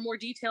 there are more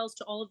details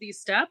to all of these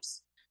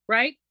steps,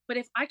 right? But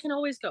if I can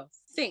always go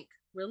think,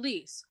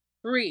 release,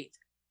 breathe,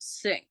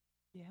 sing.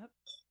 Yep.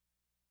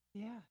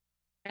 Yeah.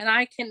 And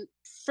I can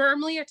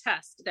firmly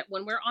attest that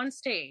when we're on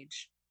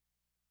stage,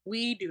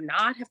 we do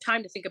not have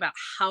time to think about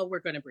how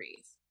we're going to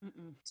breathe.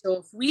 Mm-mm. So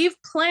if we've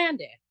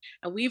planned it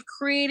and we've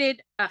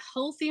created a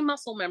healthy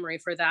muscle memory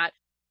for that,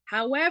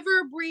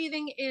 however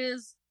breathing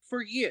is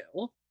for you,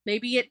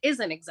 maybe it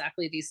isn't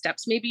exactly these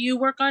steps. Maybe you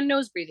work on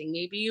nose breathing.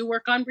 Maybe you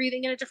work on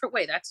breathing in a different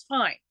way. That's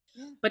fine.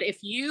 Yeah. But if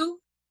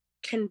you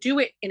can do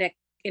it in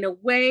a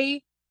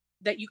way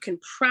that you can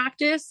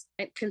practice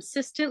and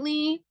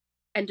consistently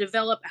and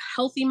develop a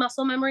healthy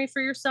muscle memory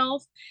for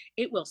yourself,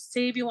 it will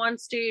save you on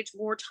stage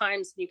more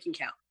times than you can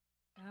count.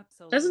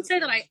 Absolutely. Doesn't say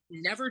that I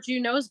never do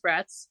nose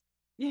breaths.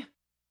 Yeah.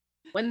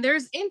 When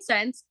there's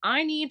incense,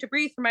 I need to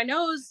breathe through my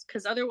nose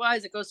because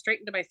otherwise it goes straight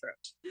into my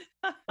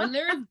throat. When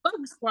there are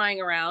bugs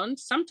flying around,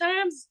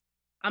 sometimes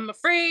I'm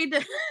afraid.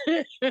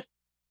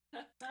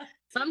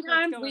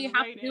 Sometimes we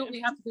have to do what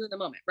we have to do in the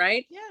moment,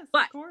 right? Yes,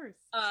 but, of course.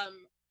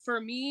 For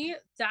me,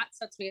 that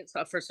sets me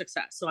up for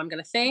success. So I'm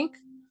going to think.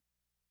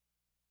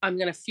 I'm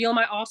going to feel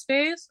my off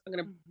space. I'm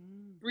going to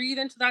breathe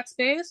into that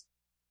space.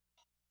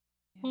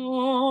 Yeah.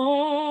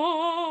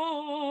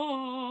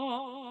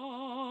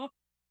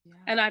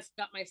 And I've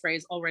got my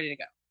phrase all ready to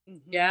go.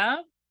 Mm-hmm. Yeah.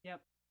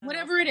 Yep.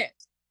 Whatever it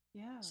is.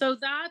 Yeah. So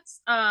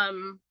that's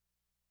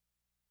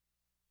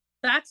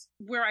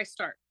where I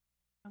start.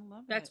 I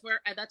love that's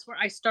it. That's where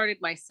I started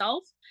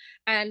myself,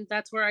 and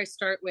that's where I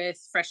start with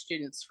fresh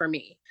students for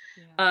me.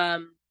 Yeah.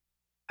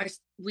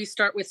 We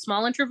start with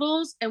small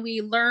intervals, and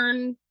we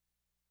learn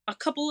a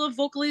couple of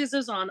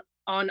vocalizes on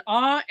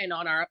ah and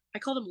on our, I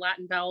call them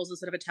Latin vowels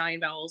instead of Italian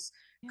vowels,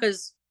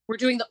 because we're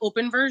doing the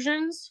open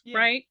versions,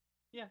 right?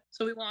 Yeah.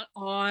 So we want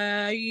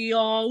I,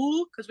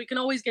 because we can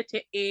always get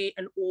to a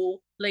and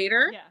o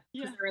later. Yeah.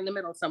 Because they're in the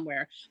middle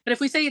somewhere. But if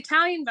we say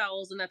Italian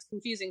vowels, then that's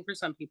confusing for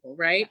some people,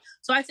 right? Yeah.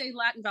 So I say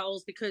Latin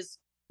vowels because,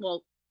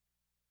 well,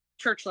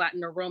 Church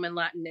Latin or Roman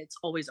Latin, it's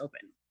always open.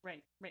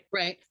 Right.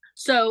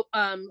 So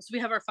we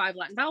have our 5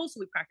 Latin vowels, so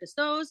we practice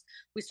those.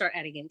 We start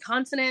adding in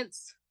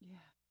consonants. Yeah.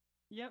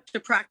 Yep. To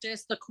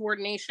practice the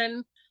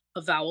coordination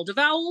of vowel to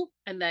vowel,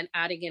 and then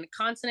adding in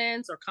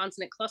consonants or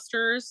consonant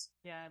clusters.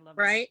 Yeah, I love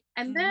right?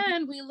 that. And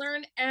then we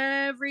learn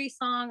every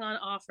song on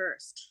ah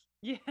first.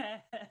 Yes.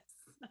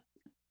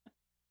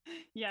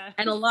 Yeah.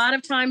 And a lot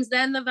of times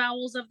then the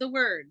vowels of the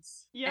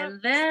words. Yeah. And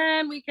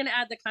then we can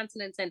add the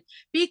consonants in,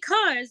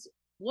 because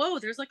whoa,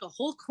 there's like a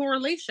whole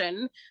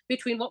correlation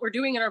between what we're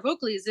doing in our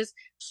vocalises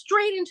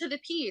straight into the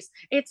piece.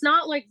 It's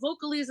not like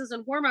vocalises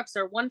and warm-ups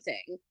are one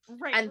thing.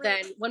 Right. And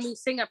then when we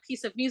sing a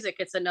piece of music,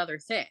 it's another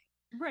thing.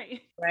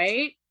 Right.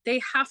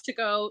 They have to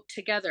go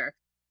together.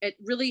 It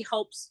really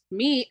helps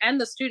me and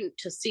the student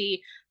to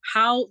see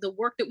how the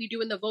work that we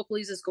do in the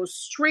vocalises goes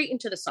straight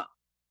into the song.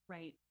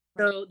 Right.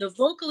 So the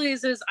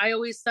vocalises I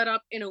always set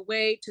up in a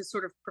way to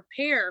sort of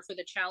prepare for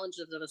the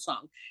challenges of the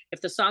song.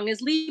 If the song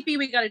is leapy,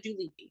 we got to do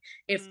leapy.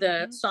 If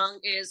the song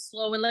is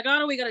slow and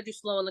legato, we got to do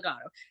slow and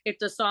legato. If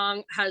the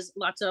song has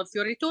lots of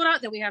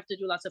fioritura, then we have to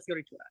do lots of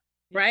fioritura.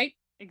 Right?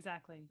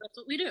 Exactly. That's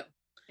what we do.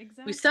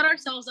 Exactly. We set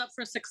ourselves up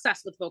for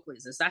success with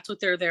vocalises. That's what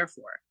they're there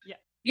for. Yeah.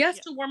 Yes,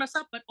 to warm us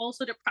up, but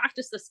also to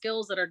practice the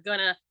skills that are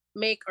gonna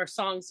make our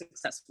song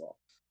successful.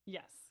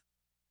 Yes,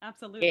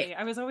 absolutely.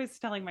 I was always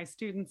telling my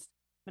students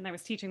when I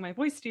was teaching my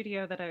voice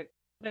studio that I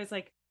was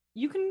like,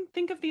 you can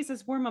think of these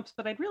as warm-ups,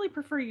 but I'd really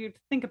prefer you to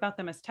think about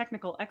them as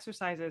technical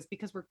exercises,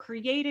 because we're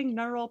creating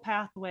neural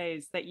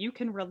pathways that you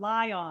can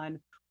rely on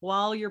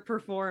while you're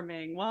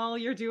performing, while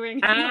you're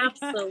doing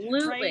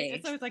absolutely. Right?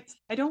 And so it's like,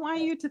 I don't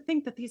want you to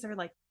think that these are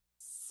like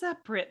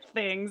separate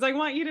things. I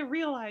want you to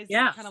realize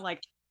kind of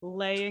like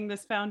laying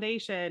this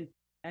foundation,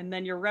 and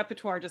then your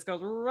repertoire just goes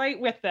right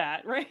with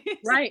that, right?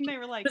 Right. And they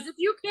were like, because if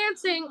you can't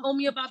sing "O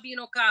mio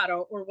babbino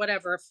caro" or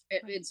whatever,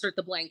 insert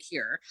the blank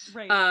here,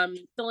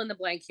 fill in the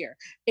blank here.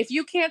 If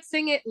you can't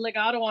sing it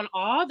legato on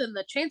ah, then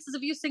the chances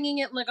of you singing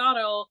it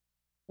legato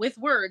with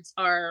words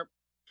are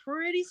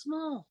pretty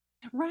small.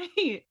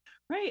 Right.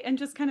 And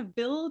just kind of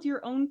build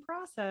your own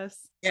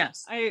process.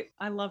 Yes.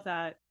 I love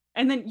that.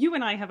 And then you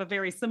and I have a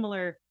very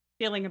similar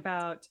feeling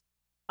about,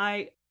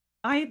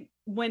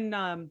 when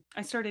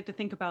I started to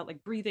think about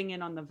like breathing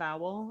in on the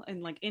vowel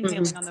and like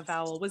inhaling on the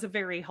vowel was a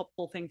very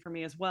helpful thing for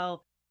me as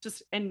well.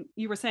 Just, and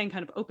you were saying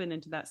kind of open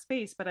into that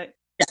space, but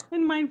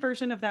in my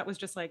version of that was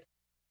just like,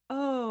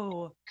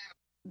 oh,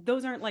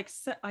 those aren't like,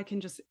 I can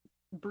just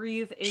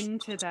breathe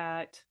into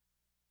that,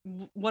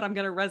 what I'm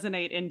going to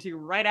resonate into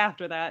right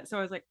after that. So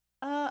I was like,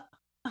 oh,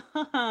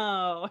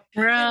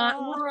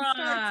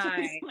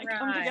 right,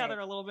 come together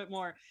a little bit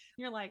more. And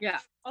you're like,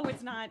 oh,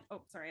 it's not,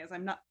 oh, sorry, as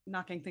I'm not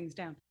knocking things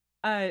down.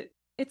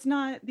 It's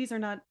not, these are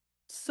not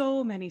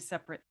so many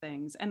separate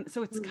things. And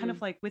so it's kind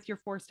of like with your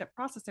 4-step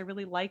process, I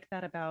really like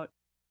that about,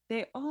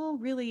 they all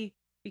really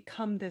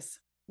become this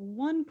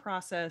one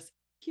process.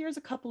 Here's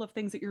a couple of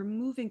things that you're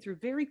moving through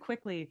very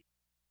quickly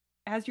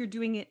as you're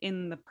doing it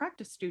in the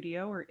practice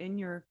studio or in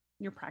your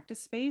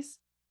practice space,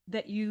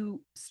 that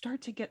you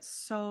start to get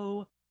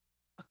so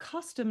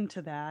accustomed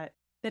to that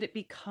it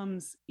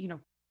becomes,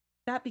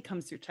 that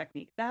becomes your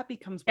technique. That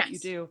becomes what you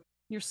do.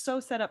 You're so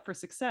set up for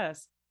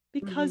success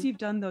because you've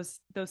done those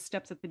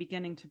steps at the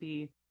beginning to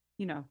be,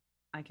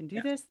 I can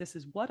do this. This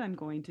is what I'm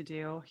going to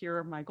do. Here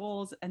are my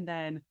goals. And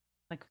then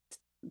like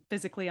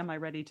physically, am I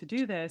ready to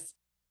do this?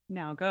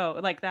 Now go,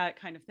 like that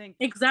kind of thing.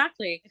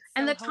 Exactly. It's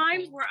And so the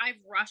times helpful. where I've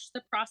rushed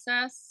the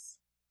process,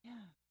 Yeah.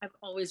 I've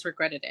always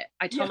regretted it.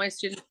 I tell Yeah. my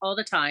students all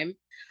the time,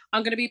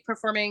 I'm going to be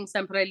performing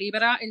Sempre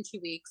Libera in 2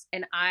 weeks,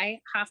 and I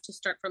have to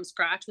start from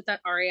scratch with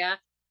that aria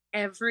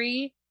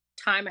every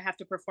time I have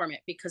to perform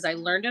it because I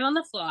learned it on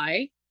the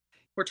fly.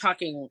 We're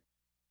talking,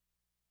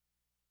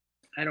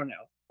 I don't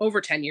know, over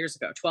 10 years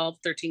ago, 12,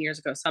 13 years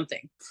ago,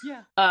 something.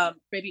 Yeah.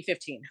 Maybe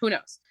 15, who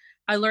knows?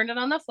 I learned it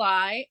on the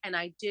fly, and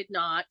I did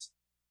not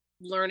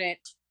learn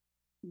it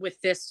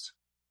with this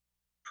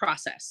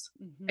process.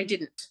 I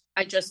didn't.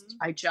 I just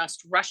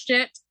rushed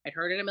it. I'd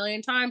heard it a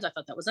million times. I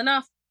thought that was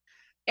enough.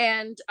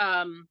 And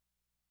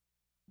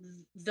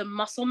the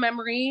muscle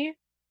memory,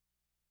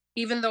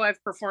 even though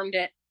I've performed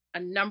it a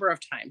number of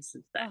times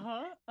since then,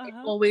 it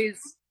always,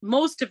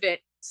 most of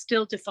it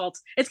still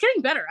defaults. It's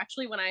getting better.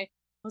 Actually, when I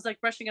was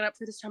like brushing it up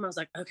for this time, I was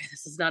like, okay,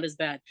 this is not as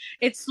bad.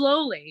 It's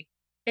slowly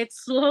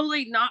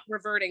not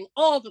reverting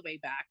all the way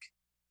back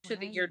to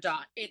the ear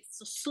dot. It's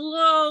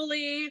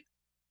slowly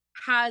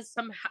has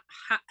some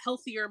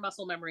healthier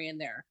muscle memory in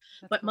there.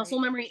 But muscle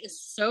memory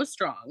is so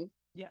strong.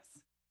 Yes.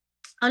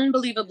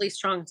 Unbelievably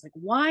strong. It's like,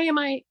 why? You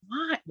know,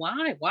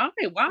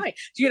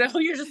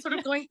 you're just sort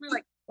of going through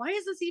like, why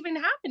is this even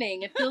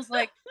happening? It feels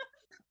like,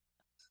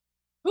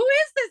 who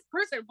is this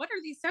person? What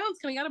are these sounds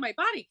coming out of my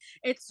body?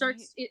 It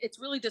starts, it's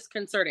really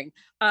disconcerting.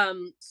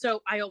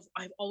 So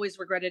I've always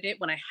regretted it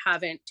when I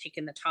haven't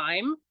taken the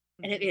time.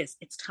 And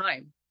it's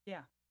time.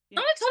 Yeah.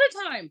 Not a ton of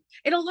time.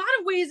 In a lot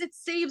of ways, it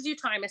saves you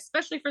time,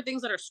 especially for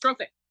things that are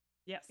strophic.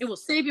 Yes. It will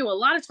save you a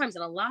lot of times,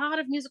 and a lot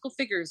of musical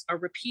figures are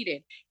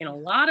repeated in a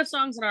lot of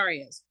songs and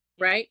arias,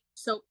 right?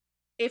 So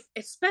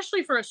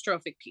especially for a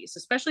strophic piece,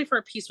 especially for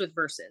a piece with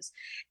verses,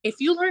 if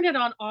you learn it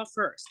on off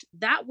first,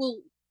 that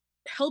will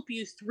help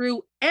you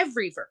through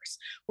every verse.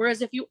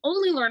 Whereas if you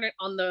only learn it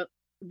on the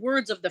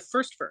words of the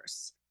first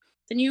verse,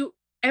 then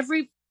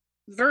every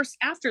verse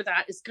after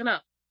that is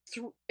gonna,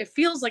 it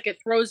feels like it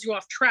throws you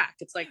off track.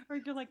 It's like,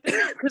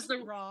 because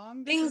the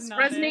wrong things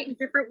resonate in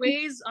different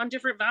ways on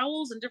different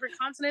vowels and different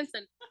consonants,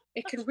 and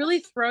it can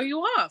really throw you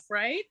off,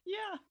 right?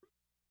 Yeah,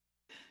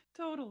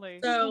 totally.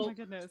 So, oh my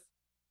goodness.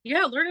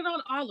 Yeah, learn it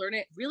on ah, learn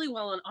it really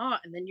well on ah,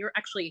 and then you're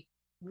actually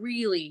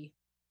really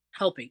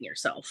helping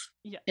yourself.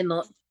 Yeah.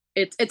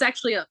 It's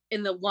actually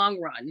in the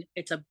long run,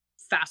 it's a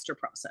faster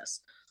process.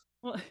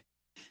 Well,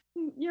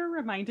 you're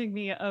reminding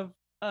me of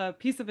a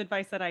piece of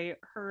advice that I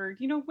heard,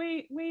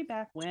 way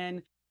back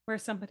when, where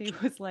somebody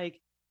was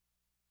like,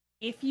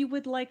 if you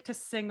would like to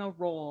sing a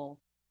role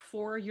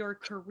for your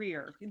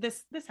career,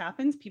 this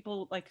happens.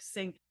 People like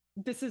sing.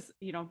 This is,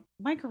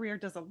 my career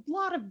does a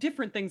lot of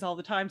different things all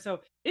the time. So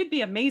it'd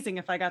be amazing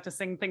if I got to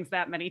sing things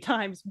that many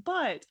times.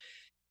 But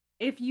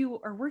if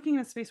you are working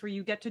in a space where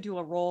you get to do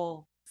a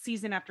role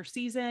season after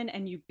season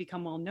and you've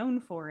become well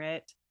known for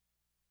it,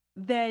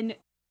 then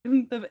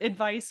the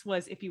advice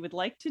was, if you would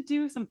like to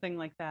do something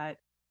like that,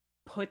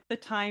 put the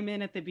time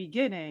in at the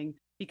beginning,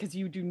 because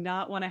you do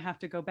not want to have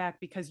to go back,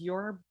 because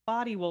your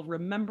body will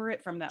remember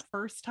it from that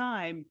first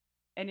time.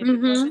 And if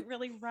it wasn't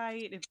really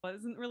right, it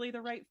wasn't really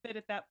the right fit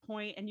at that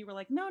point, and you were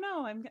like, no,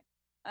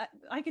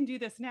 I can do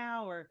this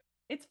now, or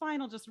it's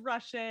fine, I'll just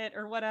rush it,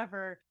 or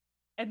whatever.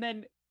 And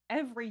then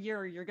every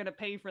year you're going to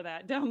pay for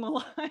that down the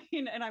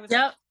line. And I was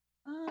like,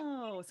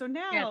 oh, so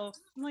now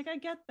I'm like, I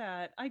get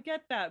that.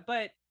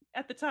 But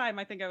at the time,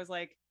 I think I was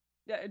like,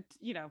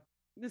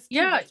 this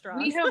too much strong.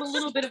 We have a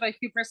little bit of a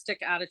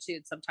hubristic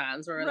attitude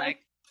sometimes where we're like,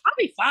 I'll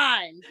be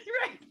fine.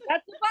 Right.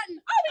 That's the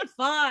button. I'll be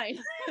fine.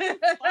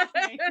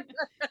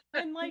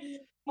 And like,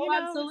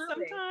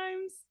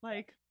 sometimes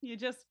like you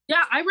just.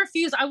 Yeah, I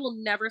refuse. I will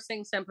never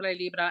sing Sempre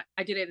Libera.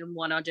 I did it in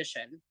one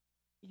audition.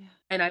 Yeah.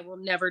 And I will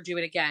never do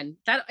it again.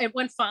 It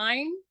went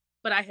fine,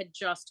 but I had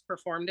just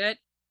performed it.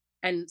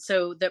 And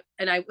so it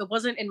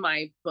wasn't in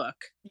my book,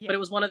 but it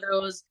was one of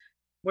those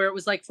where it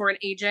was like for an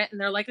agent, and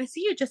they're like, I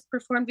see you just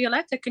performed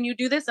Violetta. Can you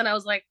do this? And I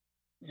was like,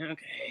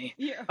 okay.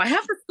 Yeah. I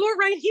have the score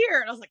right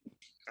here. And I was like,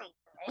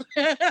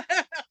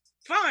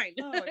 fine.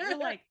 Oh, you're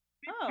like,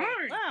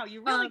 wow,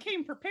 you really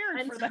came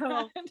prepared for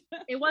that.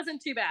 It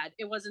wasn't too bad.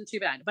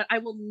 But I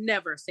will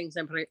never sing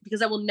Sempre,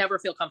 because I will never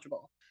feel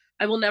comfortable.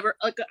 I will never,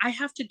 I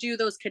have to do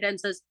those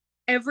cadenzas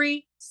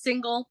every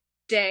single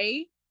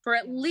day for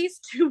at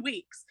least 2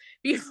 weeks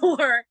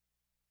before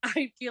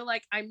I feel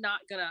like I'm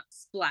not gonna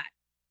splat.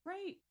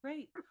 Right.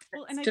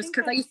 Well, and just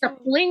because I used to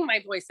fling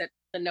my voice at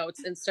the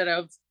notes instead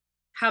of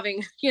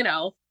having,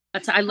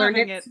 I learned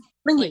it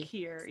like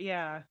here.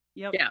 Yeah.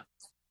 Yep. Yeah.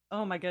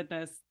 Oh my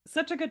goodness.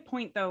 Such a good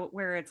point though,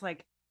 where it's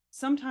like,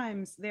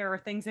 sometimes there are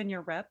things in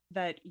your rep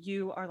that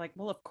you are like,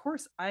 well, of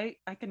course I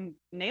can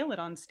nail it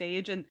on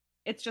stage, and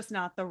it's just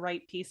not the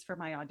right piece for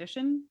my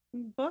audition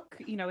book.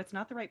 It's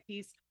not the right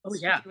piece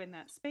to do in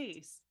that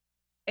space.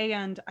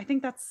 And I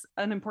think that's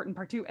an important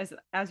part too,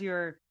 as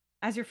you're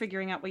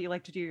figuring out what you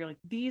like to do. You're like,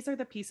 these are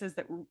the pieces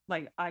that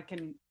like I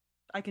can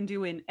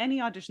do in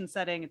any audition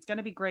setting. It's going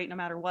to be great no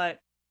matter what.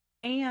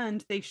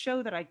 And they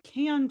show that I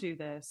can do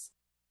this.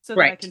 so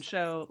that I Right. can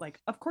show, like,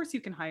 of course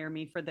you can hire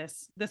me for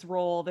this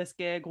role, this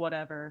gig,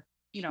 whatever.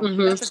 This role,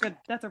 this gig, whatever.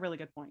 Mhm. That's a really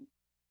good point. So,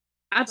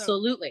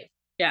 Absolutely.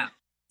 Yeah.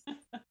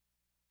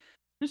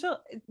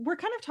 Michelle, we're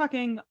kind of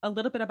talking a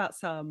little bit about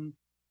some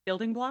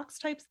building blocks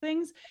types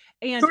things,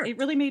 and Sure. it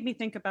really made me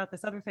think about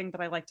this other thing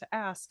that I like to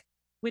ask,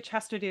 which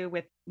has to do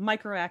with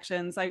micro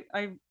actions.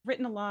 I've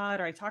written a lot,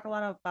 or I talk a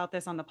lot about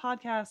this on the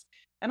podcast,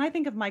 and I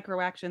think of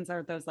micro actions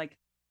are those like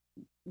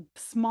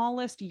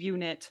smallest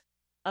unit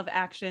of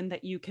action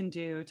that you can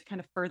do to kind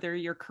of further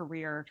your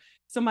career.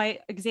 So my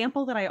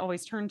example that I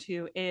always turn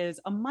to is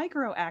a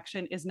micro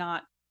action is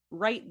not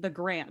write the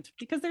grant,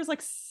 because there's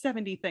like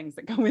 70 things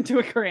that go into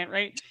a grant,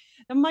 right?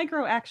 The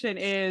micro action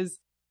is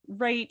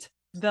write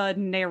the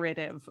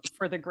narrative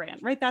for the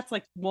grant, right? That's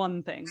like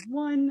one thing,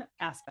 one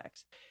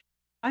aspect.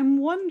 I'm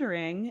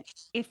wondering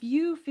if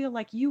you feel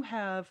like you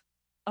have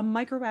a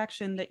micro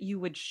action that you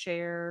would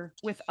share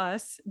with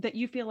us that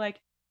you feel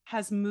like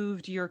has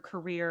moved your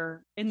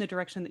career in the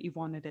direction that you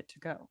wanted it to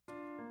go.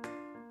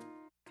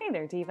 Hey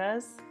there,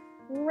 divas.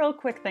 Real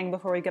quick thing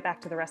before we get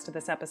back to the rest of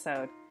this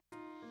episode.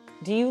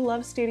 Do you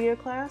love Studio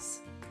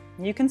Class?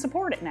 You can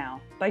support it now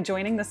by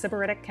joining the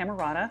Sybaritic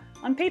Camerata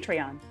on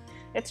Patreon.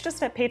 It's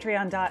just at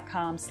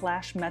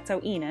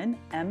patreon.com/mezzoinen,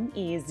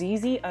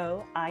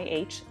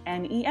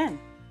 MEZZOIHNEN.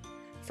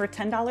 For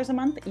 $10 a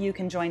month, you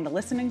can join the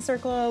listening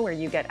circle where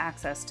you get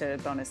access to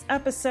bonus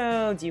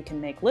episodes, you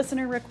can make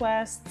listener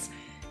requests,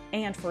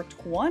 and for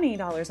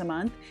 $20 a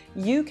month,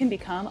 you can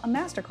become a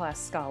Masterclass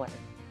Scholar.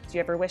 Do you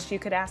ever wish you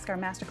could ask our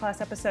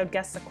Masterclass episode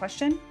guests a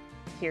question?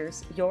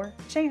 Here's your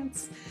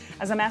chance.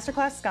 As a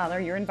Masterclass Scholar,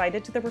 you're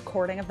invited to the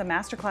recording of the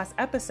Masterclass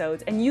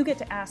episodes, and you get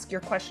to ask your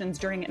questions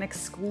during an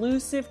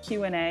exclusive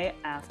Q&A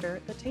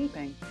after the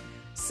taping.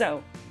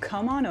 So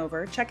come on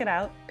over, check it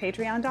out,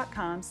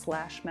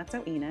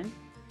 patreon.com/mezzoinen.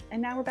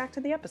 And now we're back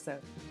to the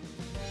episode.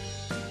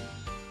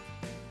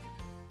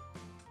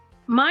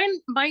 Mine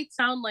might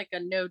sound like a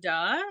no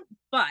duh,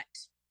 but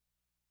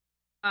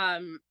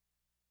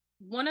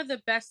one of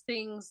the best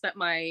things that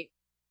my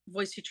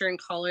voice teacher in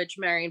college,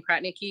 Marion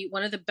Pratnicki,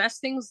 one of the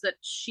best things that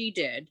she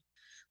did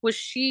was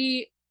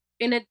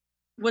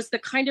was the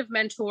kind of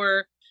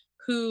mentor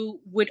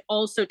who would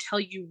also tell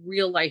you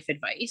real life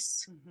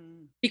advice,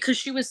 because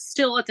she was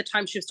still, at the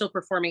time, she was still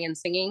performing and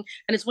singing.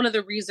 And it's one of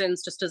the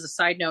reasons, just as a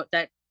side note,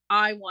 that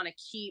I want to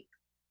keep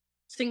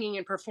singing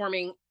and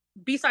performing,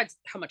 besides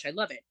how much I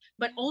love it.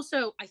 But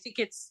also, I think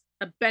it's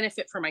a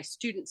benefit for my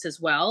students as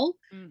well,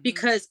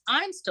 because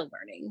I'm still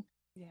learning,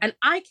 and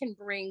I can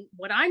bring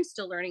what I'm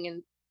still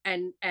learning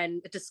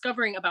and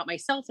discovering about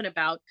myself and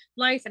about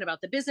life and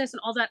about the business and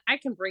all that. I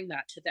can bring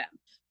that to them.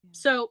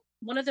 So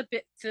one of the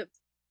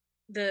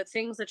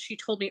things that she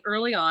told me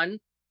early on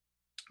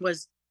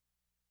was,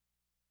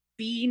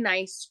 be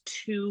nice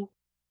to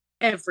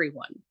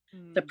everyone.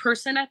 The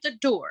person at the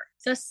door,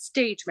 the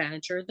stage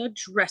manager, the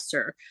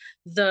dresser,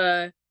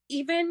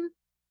 even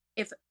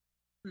if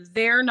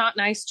they're not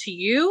nice to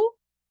you,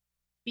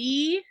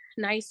 be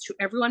nice to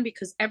everyone,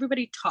 because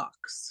everybody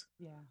talks.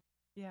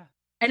 Yeah.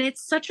 And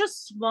it's such a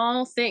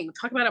small thing.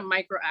 Talk about a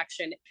micro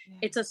action. Yeah.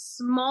 It's a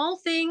small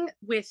thing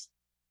with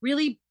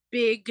really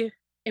big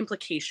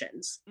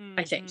implications,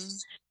 I think,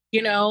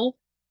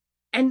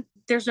 and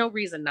there's no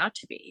reason not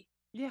to be.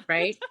 Yeah.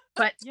 Right.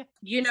 But,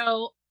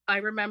 I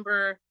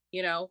remember,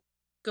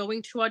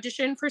 going to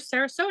audition for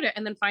Sarasota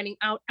and then finding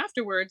out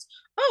afterwards,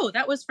 oh,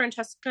 that was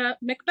Francesca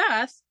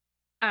Macbeth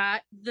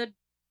at the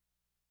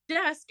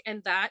desk.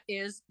 And that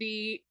is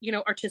the,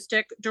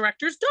 artistic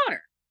director's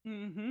daughter.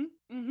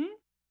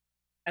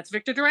 That's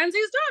Victor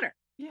Duranzi's daughter.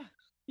 Yeah.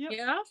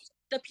 Yep.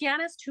 The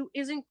pianist who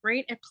isn't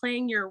great at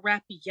playing your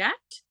rep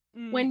yet,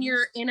 when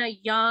you're in a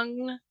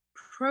young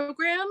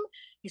program,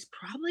 is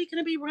probably going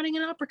to be running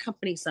an opera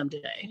company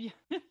someday.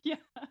 Yeah.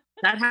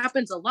 That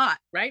happens a lot,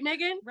 right,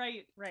 Megan?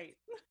 Right.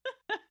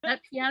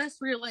 That pianist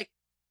where you're like,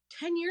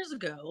 10 years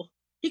ago,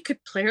 he could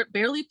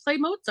barely play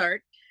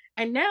Mozart.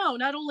 And now,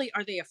 not only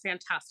are they a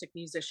fantastic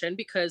musician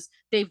because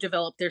they've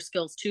developed their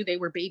skills too, they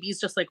were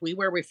babies just like we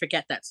were. We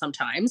forget that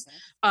sometimes.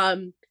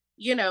 Okay.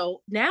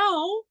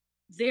 Now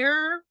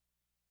they're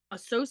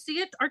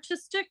associate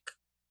artistic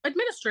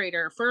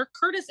administrator for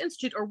Curtis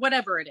Institute or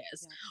whatever it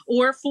is.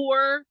 Or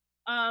for,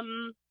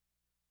 I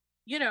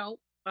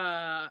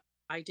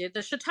did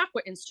the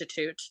Chautauqua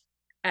Institute,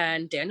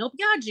 and Daniel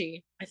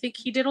Biaggi, I think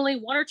he did only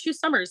 1 or 2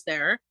 summers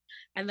there.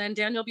 And then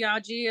Daniel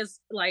Biaggi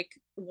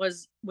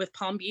was with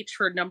Palm Beach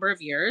for a number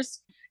of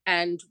years.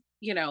 And,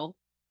 now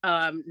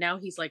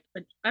he's like,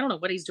 I don't know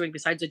what he's doing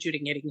besides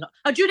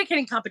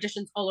adjudicating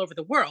competitions all over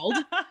the world,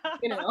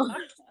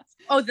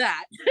 Oh,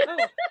 that.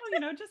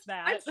 Just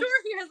that. I'm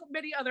sure he has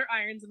many other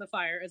irons in the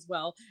fire as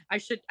well. I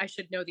should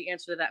know the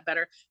answer to that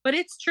better, but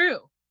it's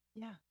true.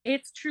 Yeah.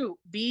 It's true.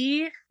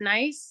 Be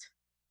nice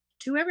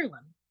to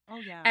everyone. Oh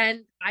yeah.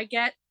 And I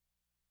get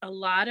a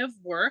lot of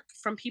work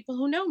from people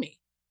who know me.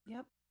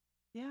 Yep.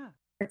 Yeah.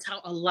 It's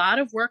how a lot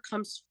of work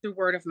comes through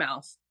word of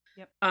mouth.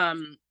 Yep.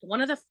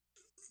 One of the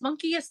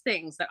funkiest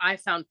things that I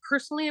found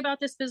personally about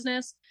this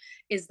business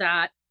is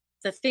that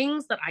the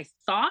things that I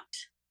thought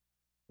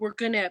were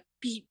going to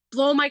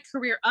blow my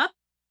career up,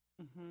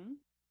 Mm-hmm.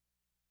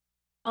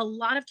 a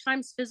lot of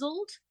times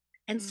fizzled.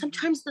 And Mhm.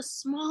 sometimes the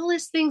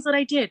smallest things that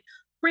I did,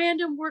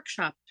 random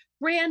workshop,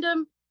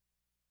 random,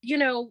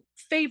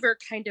 favor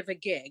kind of a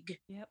gig,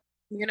 Yep.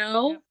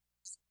 Yep.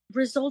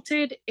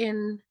 resulted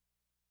in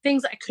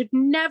things I could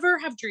never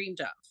have dreamed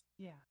of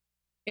Yeah.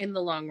 in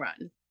the long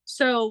run.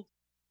 So,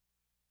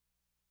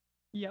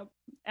 Yep.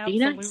 be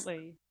nice.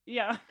 Absolutely.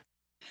 Yeah.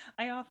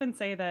 I often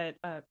say that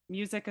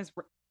music is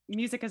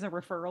a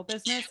referral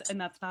business,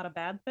 and that's not a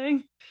bad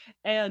thing.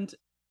 And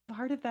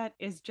part of that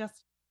is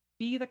just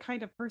be the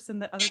kind of person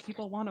that other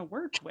people want to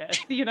work with.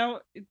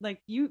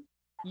 Like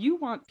you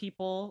want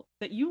people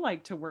that you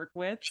like to work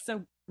with,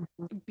 so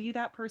be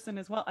that person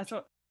as well.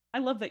 So I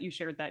love that you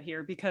shared that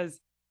here, because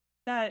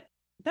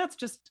that's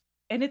just,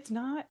 and it's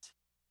not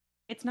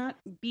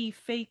be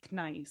fake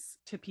nice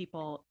to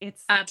people.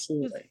 It's just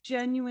Absolutely.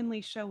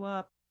 genuinely show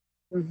up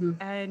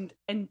Mm-hmm.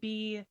 and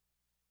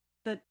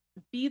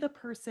be the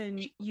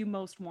person you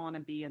most want to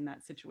be in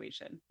that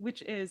situation,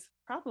 which is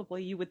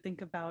probably, you would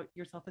think about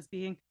yourself as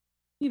being,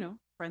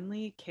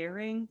 friendly,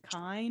 caring,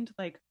 kind,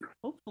 like,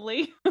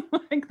 hopefully,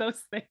 like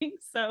those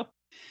things. So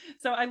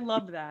I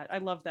love that. I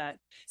love that.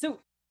 So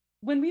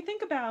when we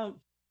think about,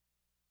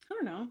 I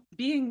don't know,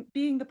 being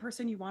the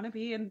person you want to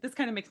be, and this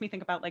kind of makes me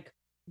think about like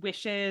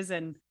wishes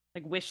and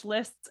like wish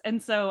lists.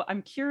 And so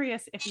I'm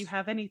curious if you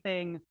have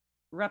anything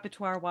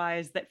repertoire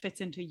wise that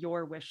fits into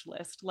your wish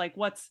list. Like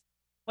what's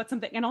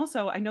something, and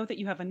also I know that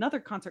you have another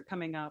concert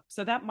coming up,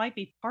 so that might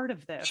be part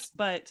of this,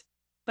 but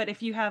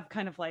if you have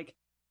kind of like,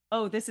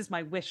 oh, this is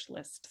my wish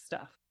list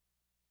stuff.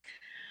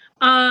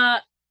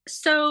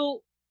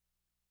 So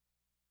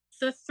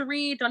the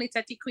 3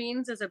 Donizetti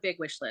Queens is a big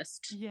wish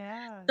list.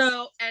 Yeah.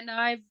 So, and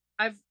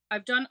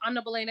I've done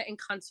Anna Bolena in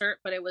concert,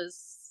 but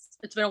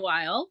it's been a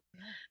while.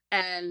 Yeah.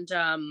 And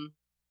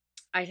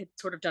I had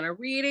sort of done a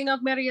reading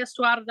of Maria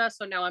Stuarda,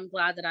 so now I'm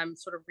glad that I'm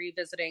sort of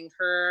revisiting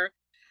her.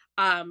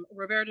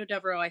 Roberto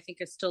Devereaux, I think,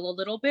 is still a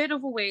little bit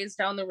of a ways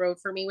down the road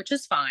for me, which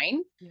is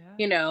fine.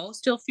 Yeah.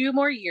 Still a few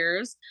more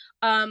years.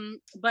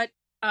 But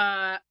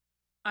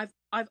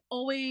I've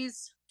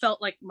always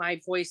felt like my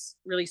voice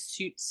really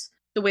suits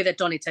the way that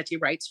Donizetti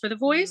writes for the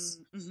voice.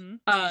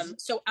 Mm-hmm.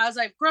 So as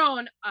I've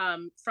grown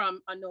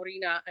from a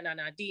Norina and a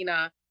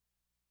Nadina,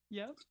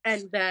 yep,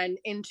 and then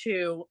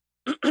into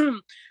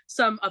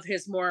some of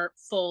his more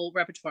full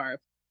repertoire,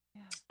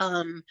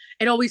 yeah.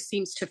 It always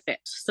seems to fit.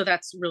 So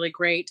that's really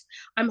great.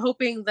 I'm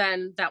hoping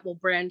then that will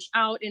branch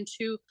out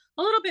into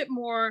a little bit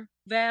more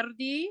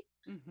Verdi.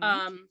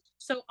 Mm-hmm.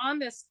 So on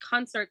this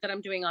concert that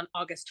I'm doing on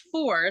August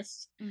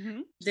 4th,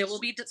 mm-hmm. there will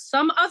be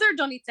some other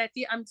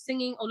Donizetti. I'm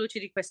singing O Luce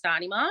di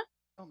Quest'anima.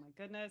 Oh my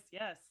goodness,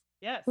 yes.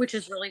 Yes. Which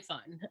is really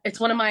fun. It's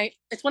one of my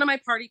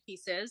party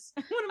pieces.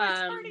 One of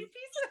my party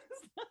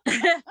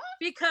pieces.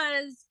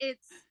 Because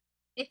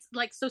it's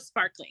like so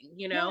sparkling,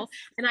 yes,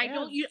 and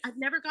I've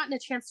never gotten a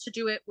chance to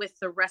do it with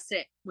the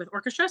recit with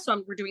orchestra,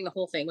 so we're doing the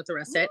whole thing with the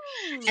recit.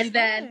 And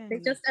then they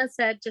just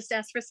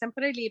ask for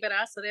Sempre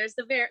Libera, so there's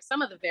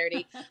some of the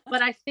Verdi.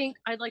 But I think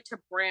I'd like to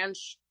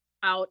branch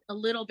out a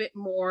little bit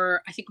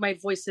more. I think my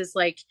voice is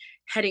like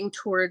heading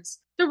towards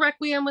the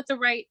Requiem with the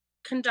right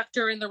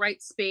conductor in the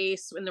right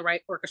space, in the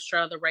right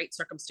orchestra, the right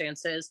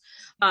circumstances.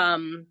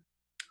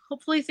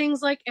 Hopefully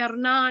things like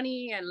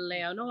Ernani and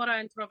Leonora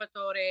and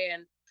Trovatore,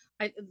 and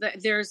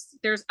there's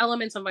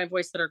elements of my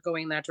voice that are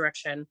going that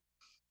direction.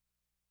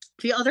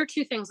 The other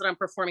 2 things that I'm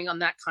performing on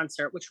that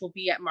concert, which will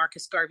be at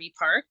Marcus Garvey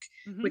Park,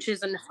 mm-hmm. which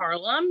is in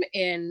Harlem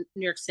in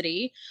New York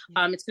City.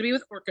 Mm-hmm. It's going to be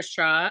with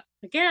orchestra.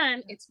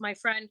 Again, it's my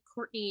friend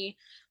Courtney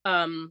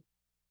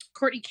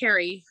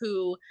Carey,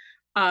 who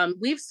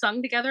we've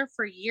sung together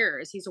for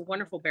years. He's a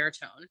wonderful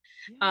baritone.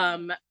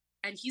 Yeah.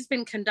 And he's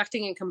been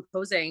conducting and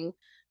composing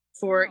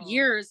for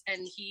years,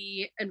 and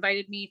he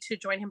invited me to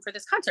join him for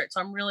this concert.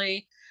 So I'm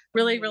really,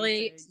 really,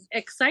 really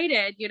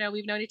excited.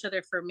 We've known each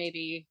other for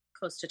maybe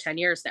close to 10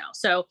 years now.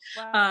 So,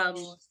 yeah.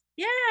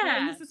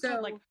 And this is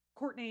called like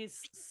Courtney's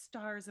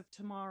Stars of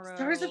Tomorrow.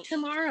 Stars of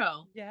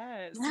Tomorrow.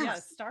 Yes.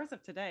 Stars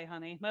of Today,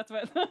 honey. That's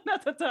what's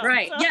up.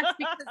 Right. Yes,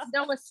 because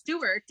Noah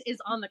Stewart is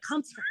on the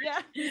concert.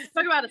 Yeah.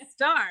 Talk about a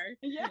star.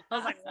 Yeah. I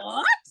was like,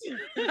 what?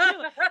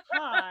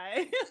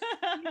 Hi.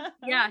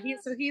 Yeah.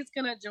 He's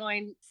gonna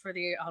join for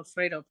the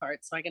Alfredo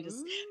part, so I can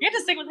just get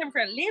to sing with him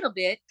for a little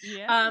bit.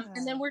 Yeah.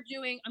 And then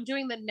I'm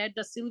doing the Ned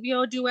da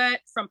Silvio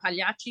duet from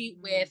Pagliacci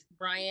with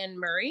Brian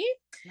Murray.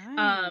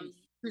 Nice.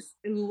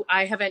 Who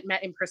I haven't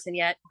met in person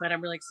yet, but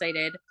I'm really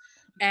excited.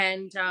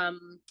 And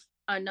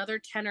another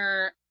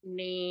tenor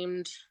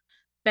named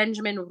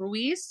Benjamin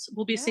Ruiz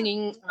will be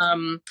singing.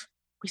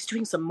 He's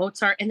doing some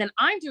Mozart, and then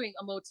I'm doing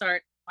a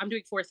Mozart. I'm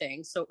doing 4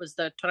 things. So it was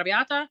the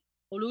Traviata,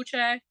 O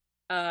Luce,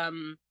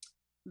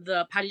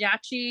 the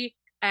Pagliacci,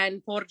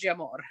 and Porgi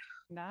Amor.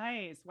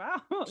 Nice. Wow.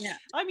 Yeah.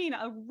 I mean,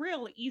 a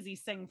real easy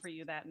sing for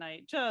you that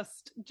night.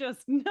 Just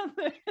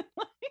nothing.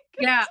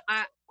 Yeah.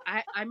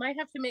 I might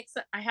have to make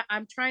some.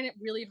 I'm trying it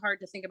really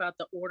hard to think about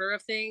the order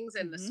of things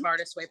in the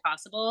smartest way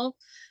possible.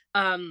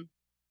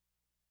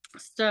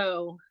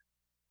 So,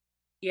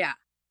 yeah.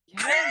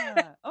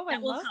 Yeah. Oh, I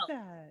That will love help.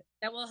 that.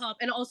 That will help.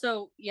 And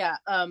also,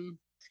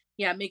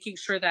 making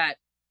sure that,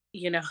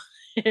 you know,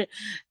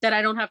 that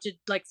I don't have to,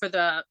 like, for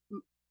the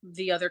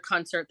other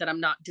concert, that I'm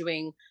not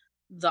doing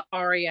the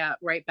aria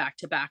right back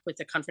to back with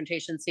the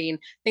confrontation scene,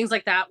 things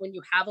like that. When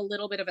you have a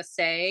little bit of a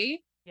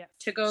say, Yes.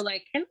 to go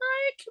like, can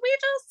we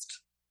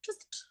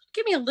just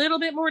give me a little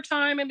bit more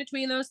time in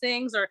between those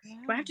things, or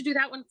do I have to do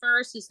that one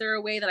first? Is there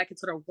a way that I could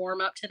sort of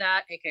warm up to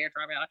that, aka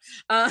Traviata?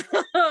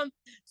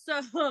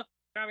 So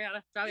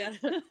Traviata.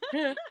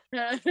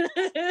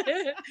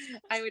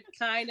 I would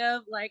kind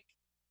of like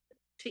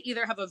to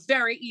either have a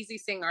very easy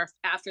sing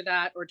after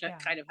that, or to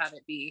kind of have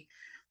it be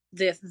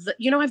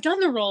I've done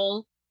the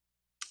role,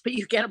 but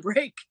you get a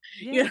break.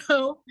 Yeah.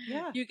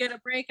 You get a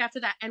break after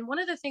that. And one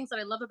of the things that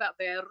I love about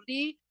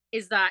Verdi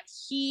is that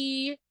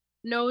he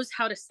knows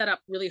how to set up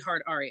really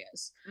hard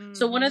arias. Mm-hmm.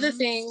 So one of the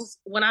things,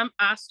 when I'm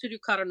asked to do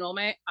Caro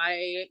Nome,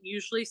 I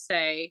usually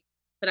say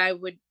that I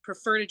would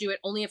prefer to do it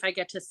only if I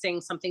get to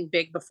sing something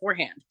big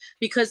beforehand,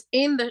 because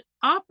in the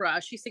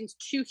opera she sings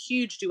 2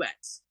 huge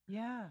duets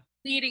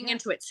leading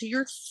into it, so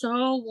you're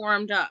so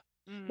warmed up.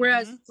 Mm-hmm.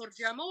 Whereas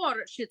Porgi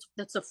Amor,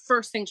 that's the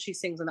first thing she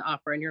sings in the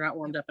opera, and you're not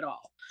warmed up at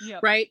all,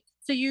 right?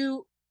 So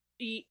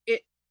and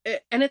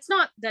it's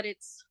not that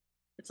it's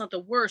not the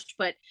worst,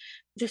 but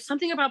there's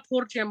something about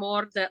Porgi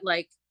Amor that,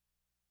 like,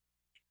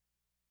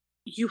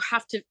 you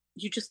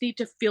just need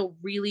to feel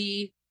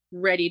really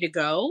ready to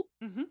go.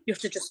 Mm-hmm. You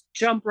have to just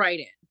jump right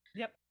in.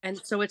 Yep. And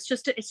so it's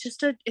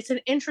an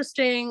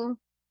interesting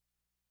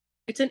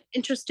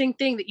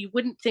thing that you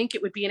wouldn't think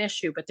it would be an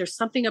issue, but there's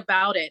something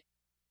about it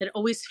that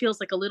always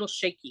feels like a little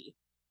shaky,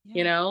 and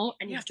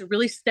you have to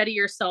really steady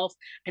yourself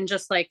and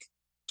just like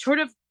sort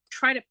of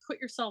try to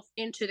put yourself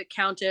into the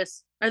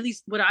Countess. At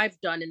least what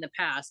I've done in the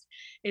past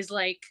is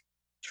like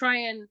try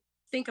and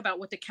think about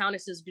what the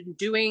Countess has been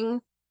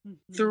doing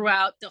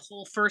throughout the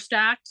whole first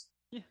act,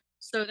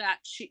 so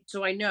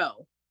I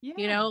know,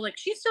 like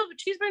she's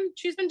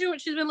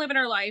been living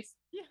her life,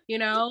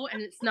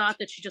 and it's not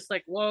that she just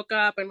like woke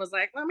up and was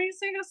like, let me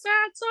sing a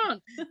sad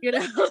song,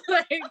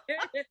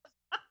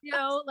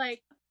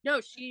 like, no,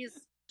 she's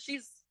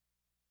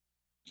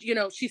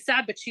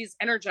sad, but she's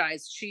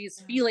energized.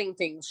 She's feeling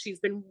things. She's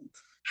been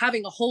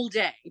having a whole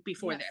day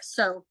before this.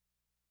 So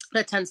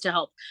that tends to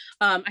help.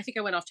 I think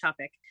I went off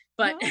topic,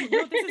 but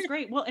no, this is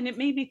great. Well, and it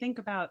made me think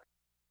about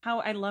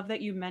how I love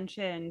that you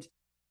mentioned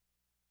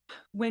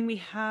when we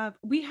have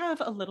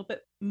a little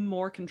bit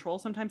more control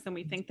sometimes than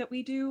we think that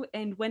we do.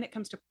 And when it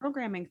comes to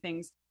programming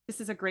things, this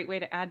is a great way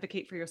to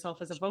advocate for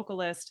yourself as a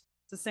vocalist,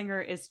 as a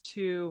singer, is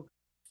to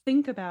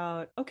think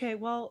about, okay,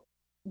 well,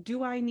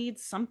 do I need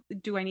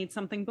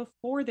something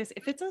before this?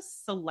 If it's a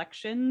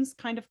selections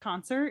kind of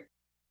concert,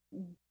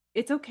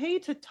 it's okay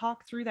to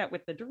talk through that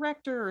with the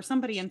director or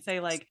somebody and say,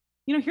 like,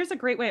 here's a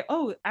great way.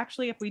 Oh,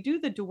 actually, if we do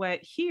the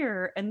duet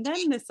here and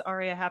then this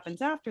aria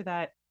happens after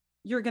that,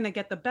 you're going to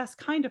get the best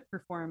kind of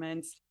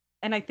performance.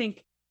 And I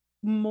think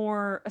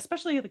more,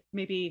 especially like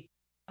maybe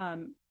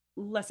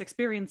less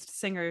experienced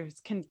singers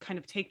can kind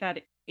of take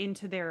that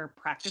into their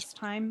practice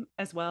time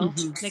as well.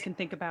 Mm-hmm. They can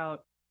think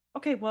about,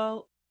 okay,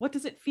 well, what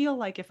does it feel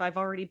like if I've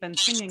already been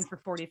singing for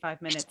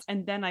 45 minutes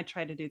and then I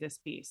try to do this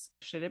piece?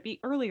 Should it be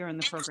earlier in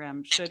the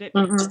program? Should it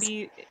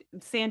be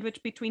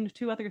sandwiched between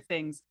 2 other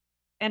things?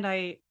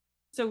 And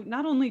so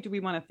not only do we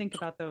want to think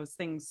about those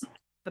things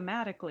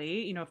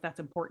thematically, if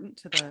that's important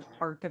to the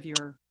arc of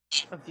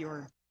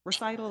your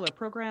recital or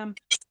program,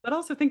 but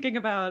also thinking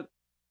about,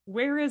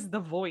 where is the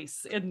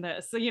voice in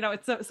this? So,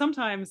 it's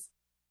sometimes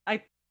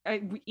I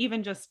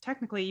even just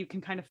technically you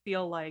can kind of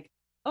feel like,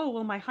 oh,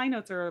 well, my high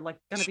notes are like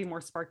going to be more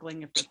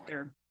sparkling if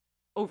they're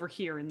over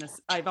here in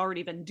this. I've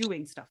already been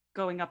doing stuff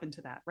going up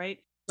into that, right?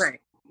 Right.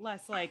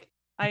 Less like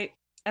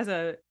as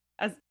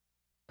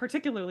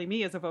particularly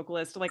me as a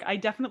vocalist, like I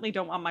definitely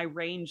don't want my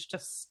range to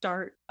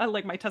start,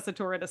 like my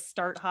tessitura to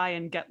start high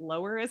and get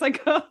lower as I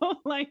go.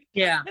 Like,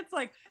 it's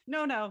like,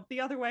 no,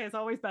 the other way is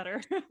always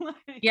better.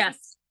 Like,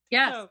 yes.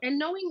 So, and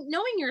knowing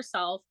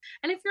yourself,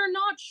 and if you're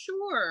not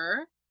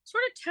sure,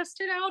 sort of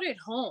test it out at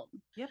home.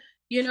 Yep.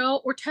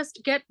 Or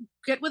get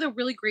with a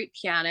really great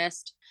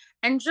pianist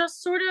and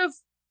just sort of,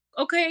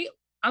 okay,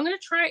 I'm going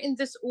to try it in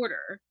this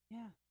order.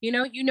 Yeah.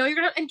 You're going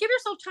to, and give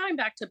yourself time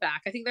back to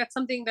back. I think that's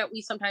something that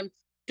we sometimes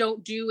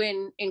don't do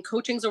in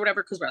coachings or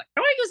whatever, because we're like,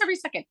 I want to use every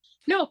second.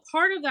 No,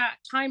 part of that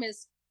time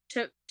is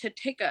to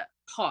take a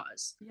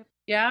pause. Yep.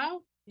 Yeah.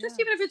 Just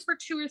even if it's for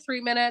 2 or 3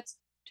 minutes,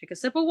 take a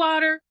sip of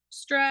water,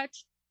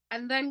 stretch,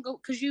 and then go,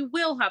 because you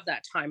will have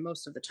that time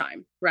most of the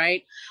time,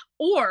 right?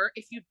 Or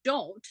if you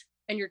don't,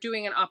 and you're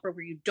doing an opera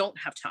where you don't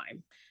have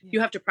time, you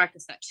have to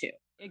practice that too.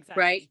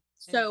 Exactly. Right.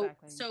 So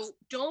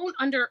don't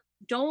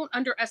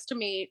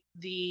underestimate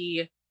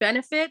the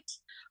benefit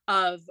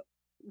of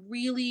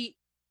really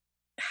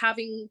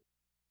having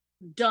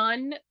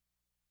done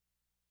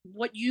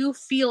what you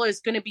feel is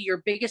going to be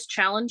your biggest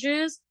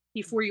challenges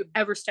before you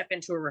ever step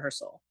into a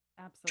rehearsal.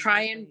 Absolutely.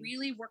 Try and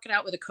really work it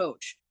out with a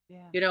coach,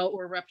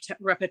 or a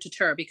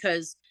repetiteur,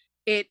 because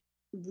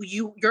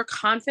your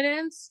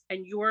confidence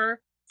and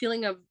your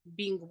feeling of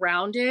being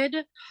grounded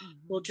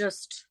will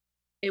just,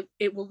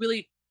 it will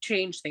really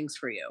change things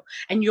for you.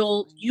 And you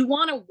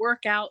want to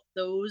work out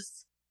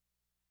those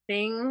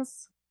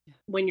things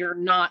when you're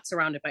not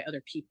surrounded by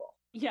other people.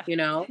 Yeah. You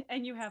know?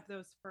 And you have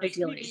those first,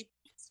 ideally. Maybe,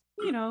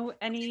 you know,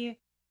 any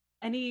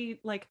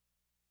like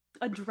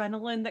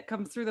adrenaline that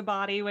comes through the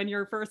body when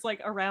you're first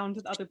like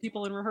around other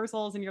people in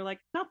rehearsals and you're like,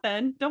 not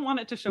then, don't want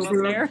it to show up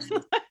there.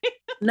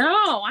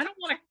 No, I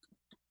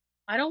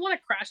don't want to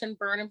crash and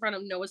burn in front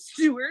of Noah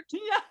Stewart.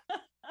 Yeah.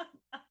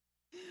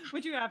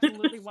 Which you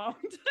absolutely won't.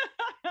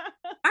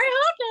 I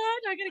hope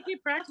not. I gotta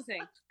keep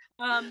practicing.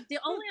 The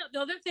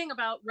other thing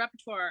about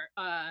repertoire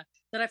that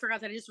I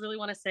forgot that I just really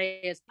want to say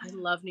is I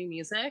love new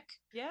music.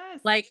 Yes.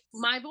 Like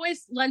my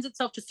voice lends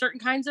itself to certain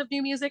kinds of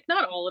new music,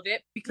 not all of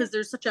it, because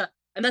there's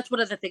and that's one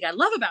of the things I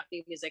love about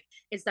new music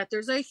is that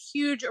there's a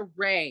huge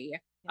array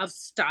of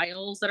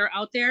styles that are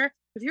out there.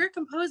 If you're a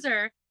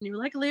composer and you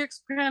like a lyric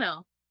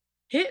soprano,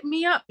 hit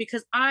me up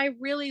because I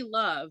really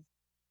love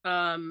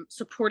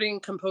supporting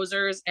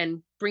composers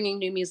and bringing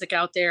new music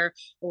out there.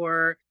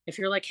 Or if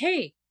you're like,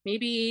 hey,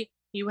 maybe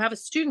you have a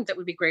student that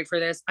would be great for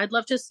this, I'd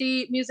love to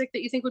see music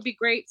that you think would be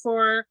great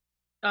for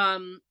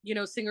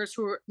singers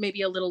who are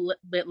maybe a little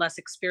bit less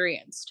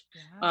experienced,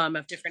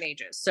 of different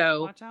ages.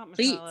 So watch out,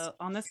 Michelle. Please.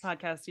 On this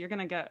podcast, you're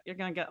gonna get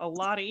a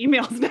lot of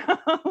emails now.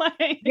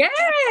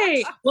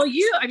 Yay! Well,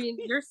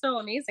 you're so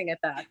amazing at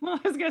that. Well,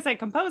 I was gonna say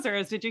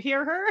composers. Did you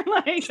hear her?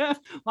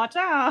 Watch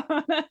out.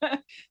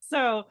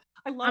 So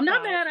I'm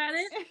not mad at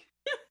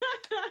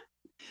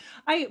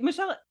it.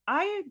 Michelle,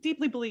 I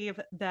deeply believe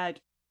that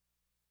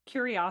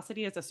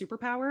curiosity is a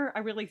superpower. I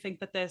really think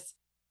that this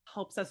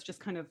helps us just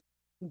kind of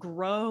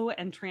grow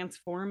and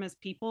transform as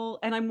people.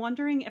 And I'm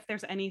wondering if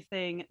there's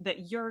anything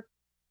that you're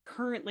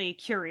currently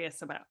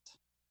curious about.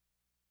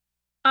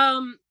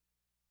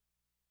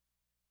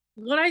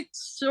 What I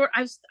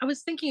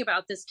was thinking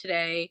about this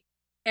today,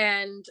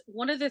 and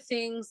one of the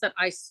things that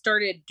I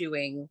started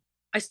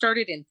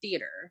in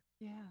theater.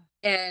 Yeah.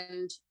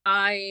 And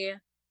I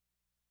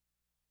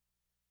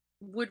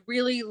would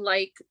really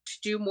like to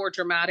do more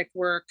dramatic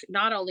work,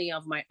 not only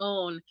of my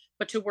own,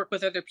 but to work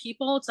with other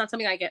people. It's not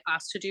something I get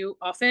asked to do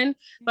often,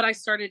 but I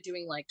started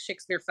doing like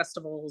Shakespeare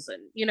festivals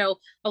and,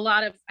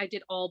 I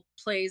did all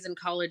plays in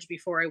college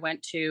before I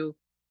went to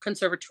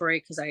conservatory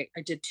because I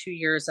did 2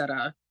 years at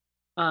a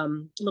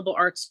liberal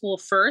arts school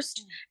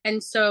first.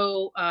 And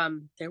so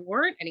there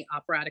weren't any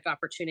operatic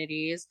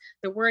opportunities.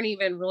 There weren't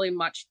even really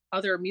much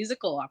other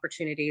musical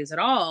opportunities at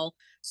all.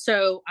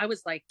 So I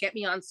was like, get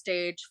me on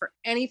stage for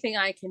anything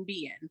I can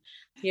be in,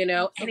 and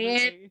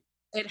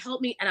it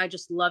helped me. And I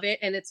just love it.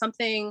 And it's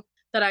something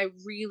that I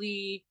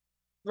really,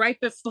 right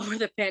before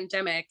the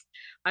pandemic,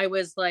 I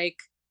was like,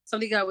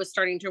 something I was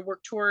starting to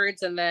work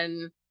towards. And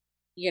then,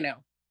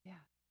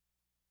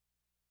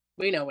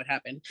 we know what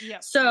happened. Yeah.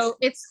 So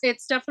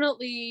it's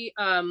definitely,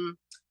 I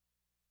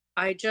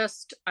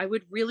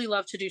would really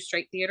love to do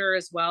straight theater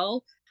as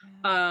well.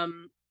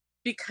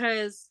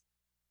 Because,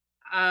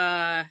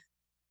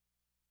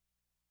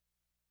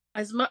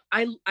 as much,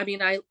 I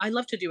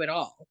love to do it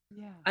all.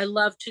 Yeah. I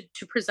love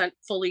to present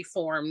fully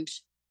formed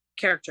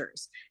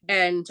characters.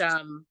 And,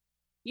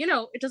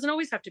 it doesn't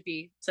always have to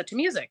be set to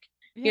music.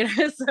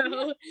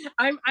 So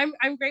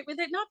I'm great with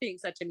it not being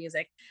set to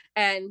music,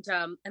 and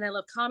I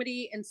love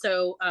comedy, and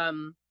so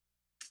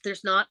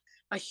there's not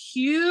a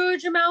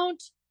huge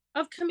amount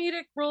of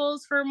comedic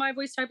roles for my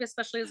voice type,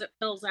 especially as it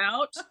fills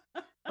out.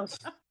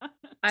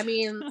 I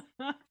mean,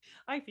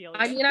 I've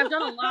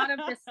done a lot of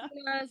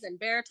Destinas and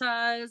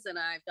Bertas, and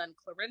I've done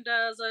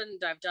Clorindas,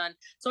 and I've done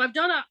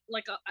a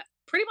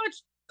pretty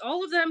much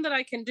all of them that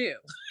I can do.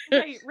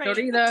 Right.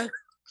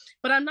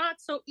 But I'm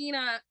not so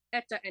Ina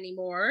Etta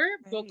anymore,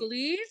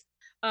 vocally,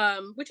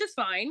 which is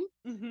fine.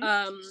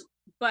 Mm-hmm.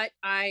 But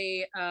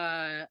I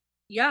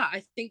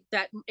think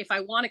that if I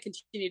want to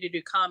continue to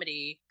do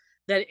comedy,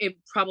 that it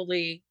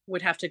probably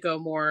would have to go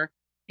more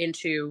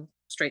into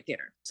straight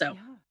theater. So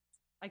yeah,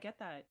 I get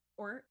that.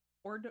 Or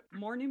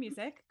more new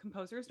music.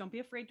 Composers, don't be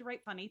afraid to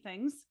write funny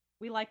things.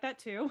 We like that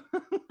too.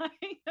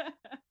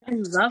 I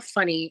love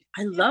funny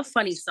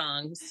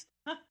songs.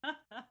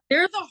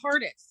 They're the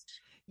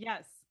hardest.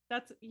 Yes.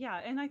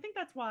 And I think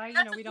that's why,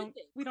 we don't Comedy always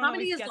get them.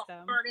 Comedy is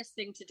the hardest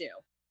thing to do.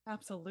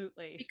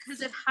 Absolutely.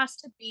 Because it has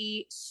to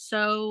be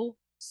so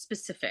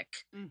specific.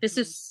 Mm-hmm. This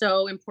is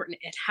so important.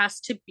 It has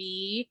to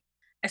be,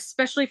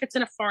 especially if it's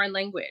in a foreign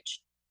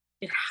language,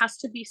 it has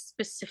to be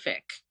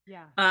specific.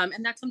 Yeah.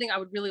 And that's something I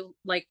would really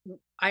like.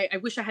 I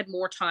wish I had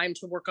more time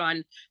to work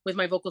on with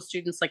my vocal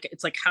students. Like,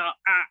 it's like,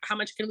 how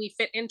much can we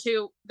fit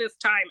into this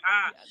time?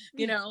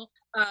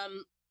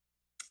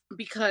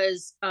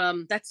 Because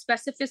that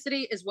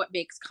specificity is what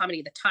makes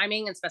comedy, the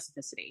timing and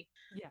specificity,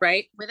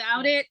 right?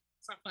 Without it,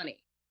 it's not funny.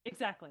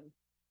 Exactly.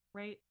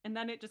 Right. And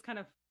then it just kind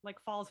of like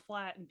falls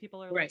flat and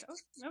people are like, oh,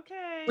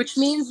 okay. Which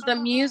means the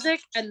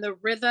music and the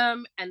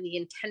rhythm and the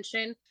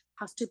intention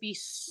has to be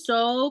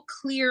so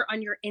clear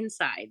on your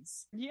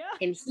insides. Yeah.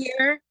 In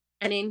here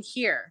and in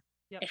here.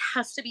 Yep. It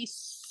has to be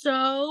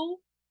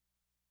so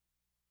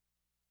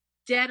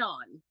dead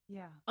on.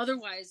 Yeah.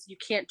 Otherwise you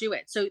can't do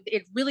it. So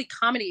it really,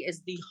 comedy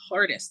is the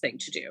hardest thing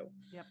to do.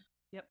 Yep.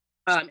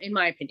 In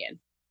my opinion.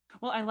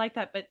 Well, I like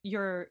that, but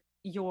your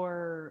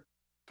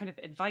kind of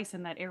advice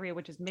in that area,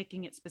 which is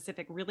making it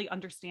specific, really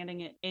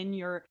understanding it in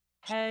your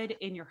head,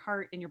 in your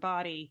heart, in your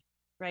body,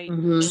 right?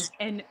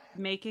 And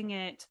making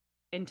it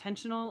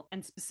intentional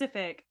and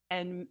specific,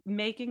 and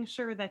making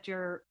sure that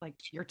your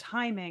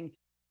timing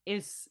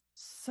is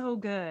so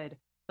good.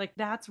 Like,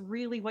 that's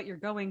really what you're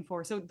going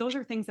for. So those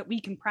are things that we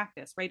can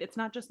practice, right? It's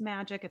not just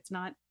magic. It's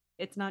not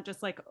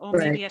just like, oh,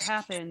 maybe it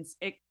happens.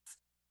 It's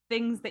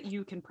things that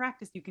you can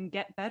practice, you can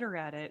get better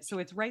at it. So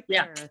it's right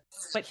there.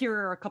 But here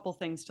are a couple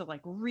things to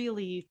like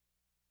really,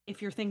 if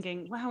you're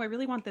thinking, wow, I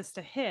really want this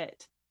to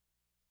hit,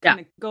 kind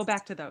of go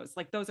back to those.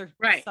 Like, those are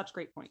such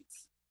great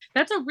points.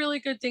 That's a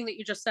really good thing that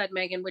you just said,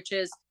 Megan, which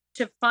is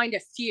to find a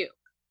few.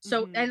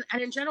 So, and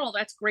in general,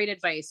 that's great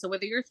advice. So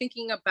whether you're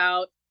thinking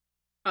about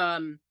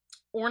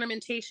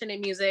ornamentation in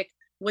music,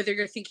 whether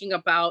you're thinking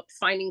about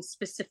finding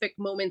specific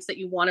moments that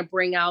you want to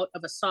bring out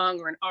of a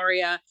song or an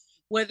aria,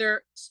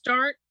 whether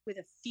start with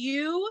a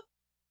few,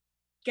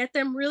 get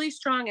them really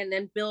strong, and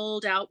then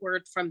build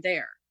outward from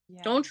there.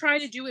 Don't try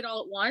to do it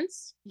all at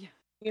once.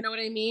 You know what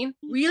I mean?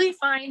 Really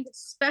find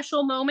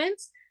special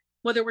moments,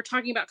 whether we're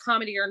talking about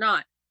comedy or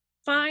not.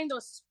 Find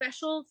those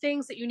special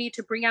things that you need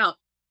to bring out,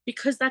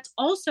 because that's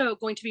also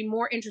going to be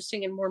more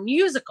interesting and more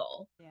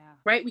musical,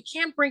 right? We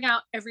can't bring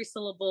out every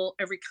syllable,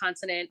 every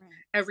consonant,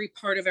 every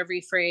part of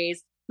every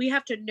phrase. We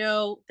have to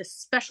know the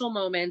special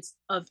moments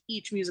of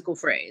each musical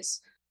phrase.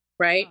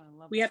 Right?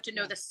 We have to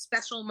know the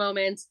special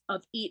moments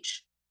of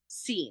each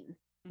scene.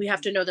 We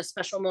have to know the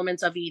special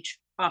moments of each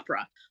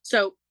opera.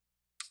 So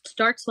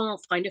start small,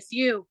 find a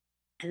few,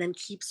 and then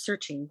keep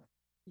searching.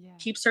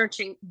 Keep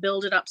searching,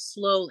 build it up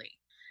slowly.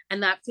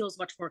 And that feels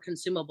much more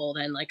consumable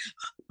than like,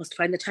 oh, must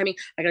find the timing.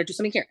 I got to do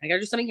something here. I got to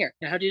do something here.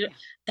 How do you do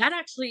that?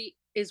 Actually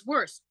is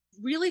worse.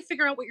 Really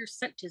figure out what your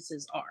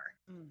sentences are.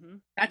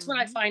 That's what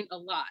I find a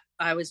lot.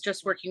 I was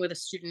just working with a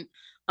student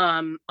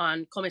on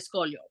Come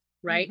Scoglio,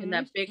 right? And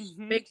that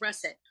big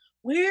recit.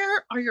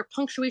 Where are your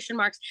punctuation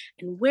marks?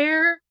 And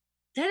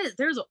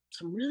there's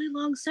some really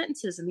long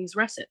sentences in these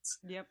recits.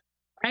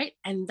 Right?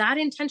 And that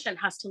intention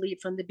has to lead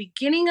from the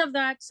beginning of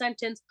that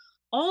sentence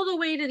all the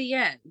way to the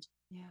end.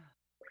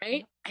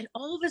 Right? And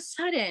all of a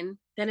sudden,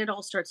 then it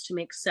all starts to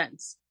make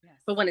sense.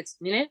 But when it's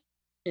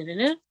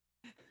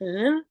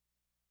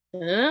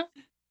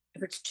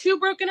if it's too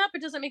broken up,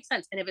 it doesn't make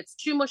sense. And if it's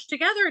too mushed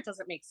together, it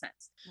doesn't make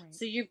sense.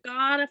 So you've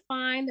got to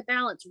find the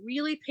balance.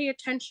 Really pay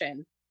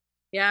attention.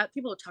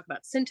 People talk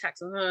about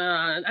syntax.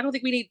 I don't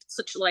think we need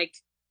such like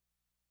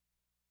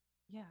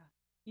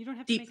you don't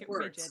have deep to make it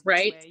words, rigid,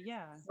 right?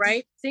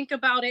 Right. Think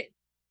about it.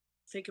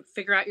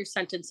 Figure out your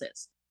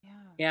sentences.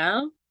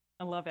 I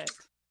love it.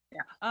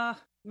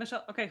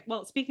 Michelle, okay,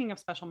 well, speaking of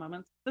special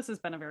moments, this has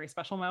been a very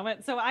special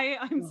moment. So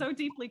I'm so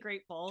deeply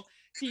grateful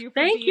to you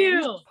for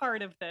being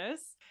part of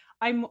this.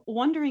 I'm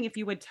wondering if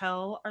you would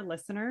tell our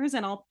listeners,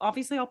 and I'll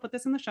put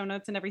this in the show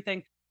notes and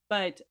everything,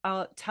 but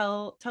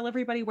tell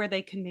everybody where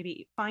they can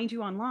maybe find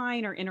you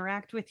online or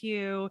interact with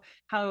you,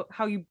 how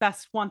you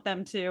best want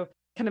them to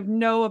kind of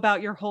know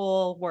about your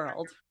whole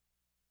world.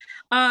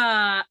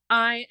 I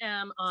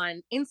am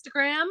on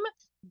Instagram,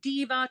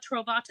 Diva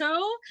Trovato.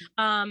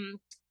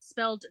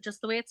 Spelled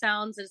just the way it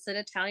sounds. It's an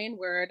Italian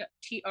word,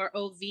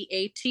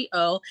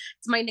 Trovato.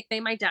 It's my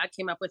nickname my dad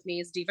came up with me,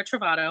 is Diva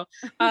Trovato.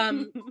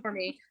 For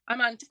me,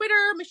 I'm on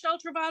Twitter, Michelle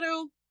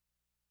Trovato.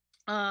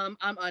 I'm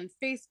on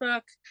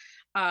Facebook.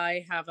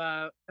 I have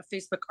a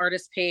Facebook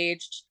artist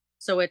page.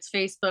 So it's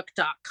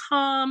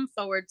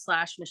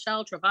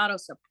facebook.com/Michelle Trovato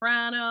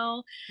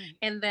Soprano.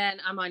 And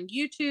then I'm on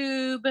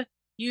YouTube,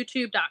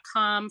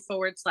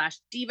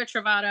 youtube.com/Diva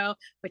Trovato,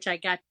 which I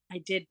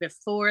did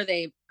before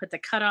they put the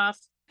cutoff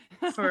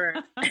for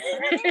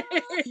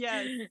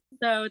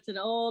so it's an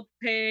old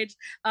page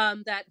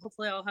that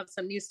hopefully I'll have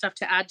some new stuff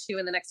to add to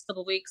in the next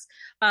couple of weeks.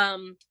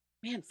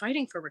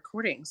 Fighting for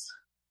recordings,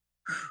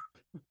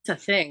 it's a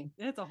thing.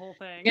 It's a whole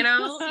thing,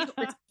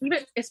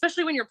 even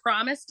especially when you're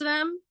promised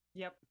them.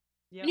 Yep.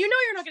 You know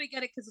you're not going to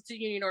get it because it's a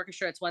union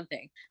orchestra. It's one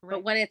thing,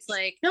 but when it's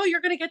like, no,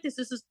 you're going to get this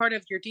is part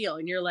of your deal,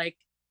 and you're like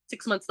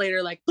 6 months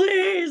later, like,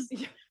 please,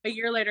 a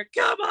year later,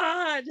 come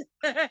on.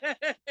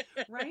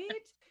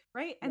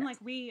 right and like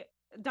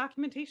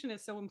documentation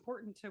is so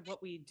important to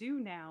what we do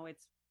now.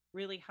 It's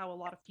really how a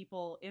lot of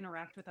people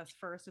interact with us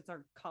first. It's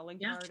our calling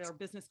card, our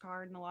business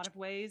card in a lot of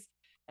ways.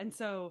 And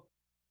so,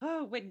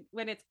 when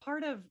it's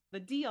part of the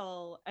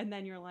deal, and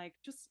then you're like,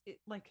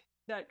 like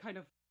that kind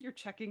of, you're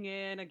checking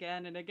in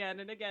again and again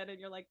and again, and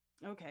you're like,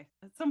 okay,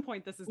 at some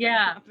point this is going to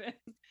happen.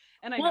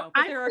 And I know,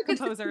 but there are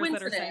composers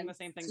that are saying the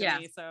same thing to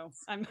me. So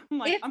I'm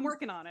like, I'm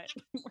working on it.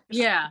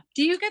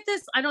 Do you get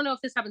this? I don't know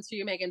if this happens to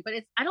you, Megan, but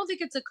I don't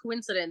think it's a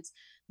coincidence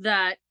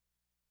that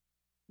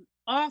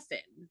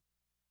often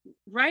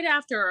right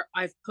after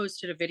I've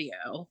posted a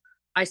video,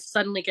 I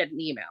suddenly get an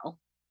email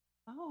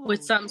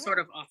with some sort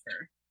of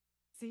offer.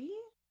 See,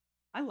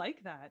 I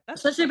like that.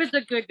 That's especially if it's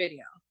a good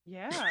video.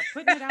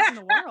 Putting it out in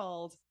the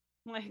world.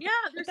 Like, Yeah,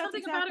 there's that's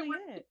something about it exactly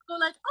where it. people go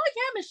like, "Oh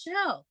yeah,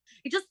 Michelle."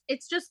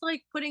 It's just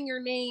like putting your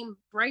name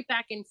right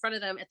back in front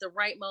of them at the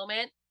right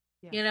moment.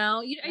 Yes. You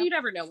know, you Yep.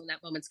 never know when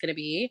that moment's going to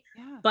be.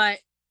 Yeah. But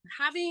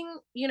having,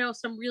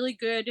 some really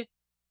good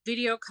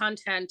video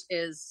content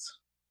is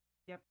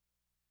Yep.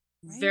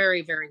 Right.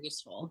 very, very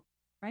useful.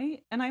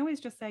 Right. And I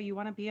always just say you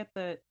want to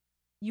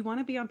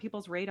be on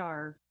people's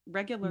radar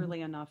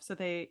regularly enough so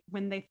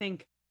when they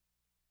think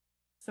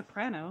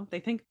soprano,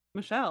 they think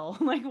Michelle.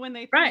 Like when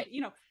they think, Right.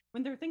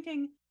 when they're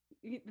thinking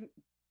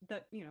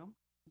that,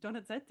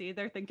 Donizetti,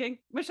 they're thinking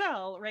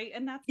Michelle, right?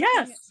 And that's the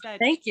thing Yes. that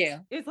Thank you.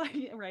 it's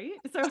like, right?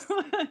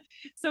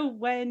 So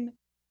when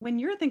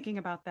you're thinking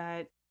about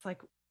that, it's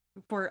like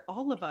for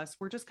all of us,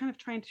 we're just kind of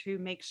trying to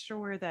make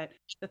sure that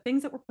the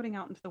things that we're putting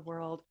out into the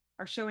world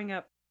are showing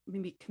up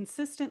maybe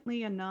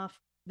consistently enough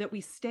that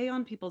we stay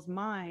on people's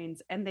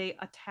minds and they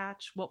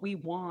attach what we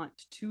want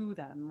to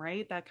them,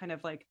 right? That kind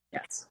of like,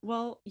 Yes.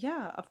 well,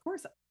 yeah, of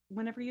course,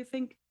 whenever you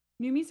think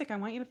new music, I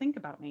want you to think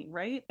about me,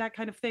 right? That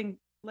kind of thing.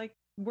 Like,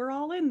 we're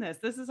all in this.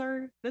 This is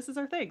our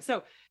thing.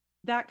 So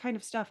that kind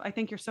of stuff, I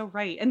think you're so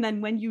right. And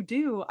then when you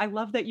do, I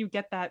love that you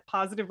get that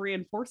positive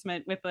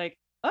reinforcement with like,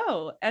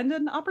 oh, and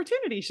an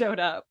opportunity showed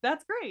up.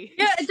 That's great.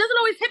 Yeah, it doesn't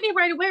always hit me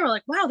right away. We're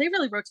like, wow, they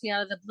really wrote to me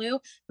out of the blue.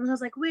 And I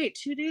was like, wait,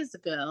 2 days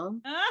ago,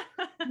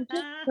 I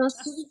just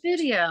posted a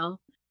video.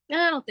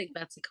 I don't think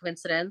that's a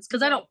coincidence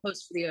because I don't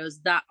post videos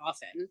that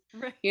often.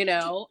 Right.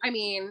 I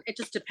mean, it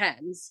just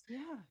depends.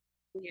 Yeah.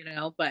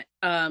 But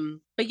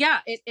yeah,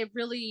 it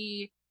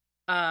really,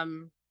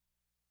 and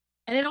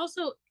it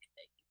also,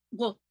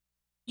 well,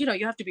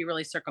 you have to be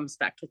really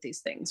circumspect with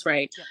these things,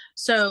 right? Yeah.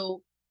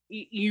 So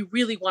you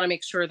really want to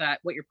make sure that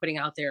what you're putting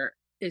out there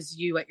is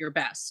you at your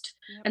best.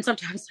 Yep. And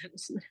sometimes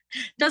that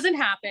doesn't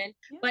happen,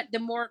 but the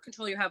more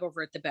control you have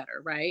over it, the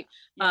better, right?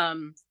 Yeah.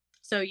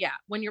 So yeah,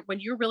 when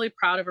you're really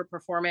proud of a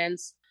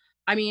performance,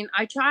 I mean,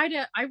 I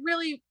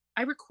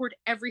record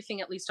everything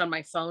at least on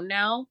my phone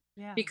now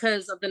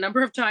because of the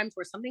number of times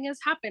where something has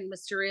happened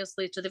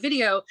mysteriously to the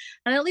video,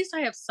 and at least I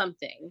have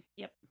something.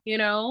 Yep.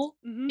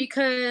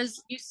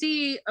 Because you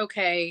see,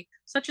 okay,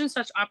 such and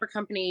such opera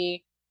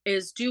company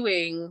is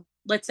doing,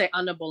 let's say,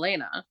 Anna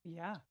Bolena.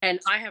 Yeah. And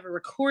I have a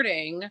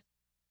recording,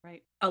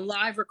 right? A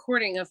live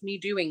recording of me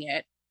doing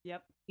it.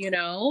 Yep.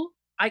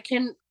 I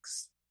can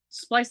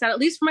splice that at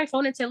least from my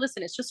phone and say,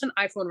 listen, it's just an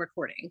iPhone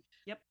recording.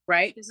 Yep.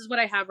 Right? This is what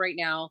I have right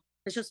now.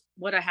 It's just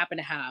what I happen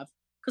to have.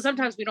 Because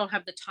sometimes we don't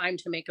have the time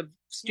to make a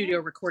studio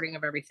recording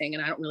of everything,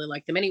 and I don't really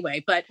like them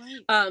anyway. But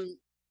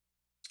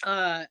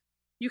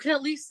you can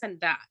at least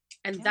send that.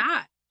 And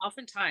that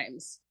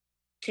oftentimes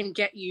can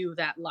get you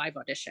that live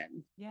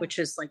audition, which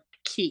is like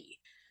key.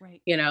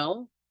 Right.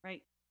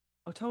 Right.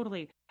 Oh,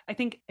 totally. I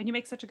think, and you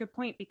make such a good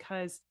point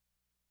because,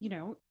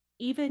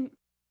 even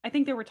I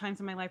think there were times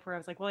in my life where I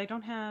was like, well, I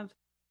don't have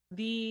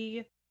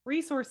the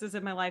resources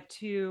in my life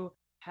to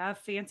have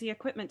fancy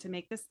equipment to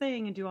make this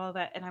thing and do all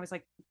that. And I was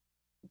like,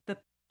 the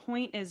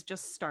point is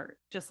just start,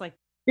 just like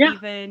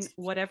even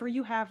whatever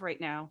you have right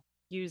now,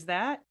 use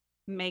that,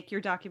 make your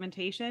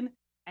documentation.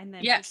 And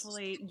then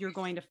hopefully you're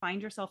going to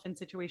find yourself in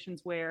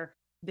situations where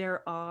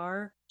there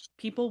are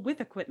people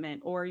with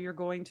equipment, or you're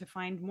going to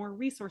find more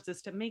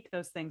resources to make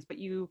those things, but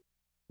you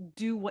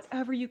do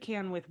whatever you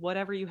can with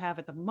whatever you have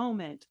at the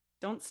moment.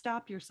 Don't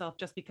stop yourself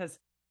just because,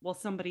 well,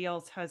 somebody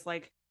else has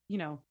like,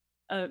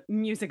 a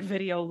music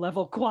video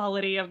level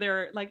quality of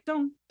their, like,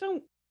 don't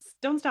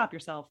stop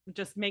yourself.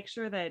 Just make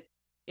sure that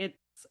it's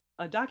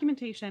a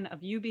documentation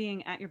of you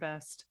being at your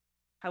best,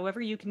 however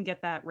you can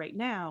get that right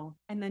now,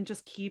 and then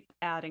just keep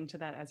adding to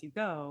that as you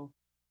go.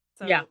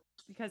 So,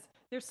 because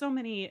there's so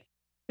many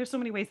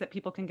ways that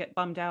people can get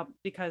bummed out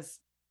because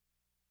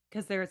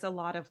there's a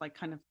lot of like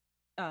kind of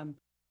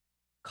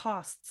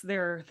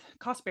there are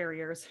cost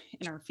barriers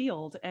in our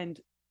field, and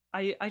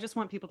I just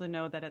want people to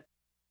know that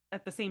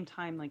at the same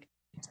time, like,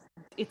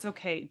 it's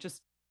okay,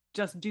 just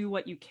do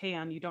what you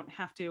can. You don't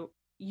have to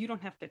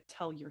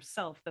tell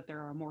yourself that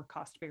there are more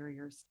cost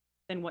barriers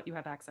than what you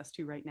have access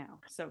to right now.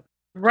 So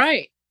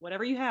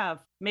whatever you have,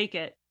 make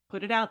it,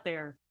 put it out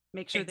there,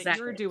 make sure that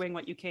you're doing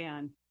what you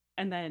can,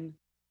 and then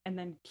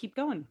keep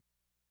going.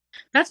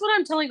 That's what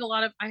I'm telling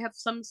I have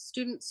some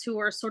students who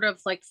are sort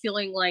of like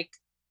feeling like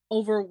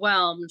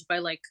overwhelmed by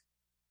like,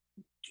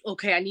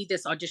 okay, I need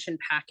this audition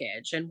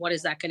package, and what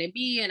is that going to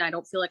be? And I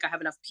don't feel like I have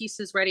enough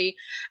pieces ready.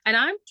 And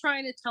I'm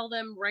trying to tell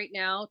them right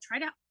now, try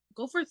to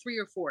go for 3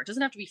 or 4. It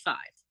doesn't have to be 5.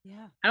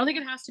 Yeah. I don't think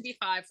it has to be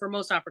 5 for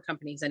most opera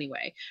companies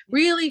anyway. Yeah.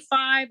 Really,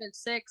 5 and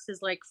 6 is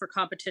like for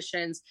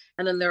competitions.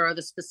 And then there are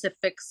the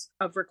specifics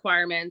of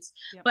requirements.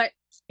 Yep. But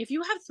if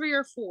you have 3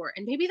 or 4,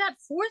 and maybe that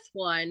 4th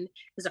one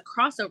is a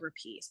crossover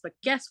piece, but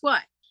guess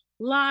what?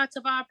 Lots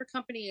of opera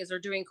companies are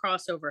doing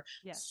crossover.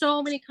 Yes.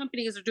 So many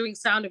companies are doing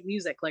Sound of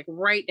Music, like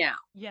right now.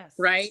 Yes.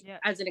 Right? Yes.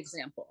 As an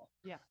example.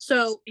 Yeah.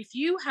 So if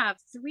you have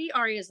 3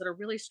 arias that are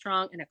really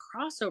strong and a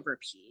crossover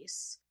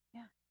piece,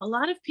 a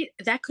lot of people,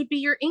 that could be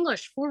your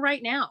English for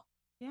right now.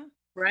 Yeah.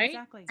 Right?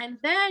 Exactly. And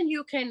then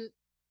you can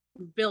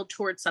build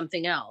towards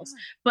something else.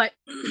 Yeah.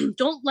 But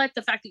don't let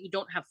the fact that you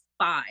don't have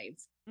 5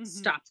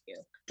 stop you.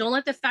 Don't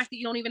let the fact that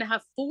you don't even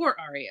have 4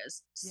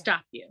 arias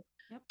stop you.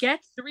 Yep. Get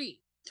 3.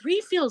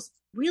 3 feels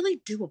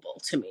really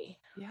doable to me.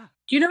 Yeah.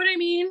 Do you know what I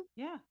mean?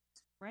 Yeah.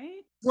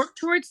 Right. Work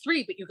towards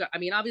 3, but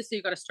obviously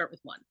you got to start with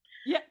 1.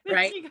 Yeah.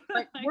 Right.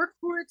 But work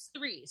towards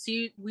 3. So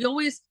we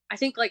always, I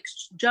think, like,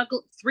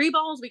 juggle 3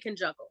 balls. We can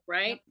juggle,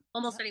 right? Yep.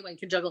 Almost anyone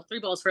can juggle 3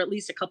 balls for at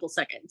least a couple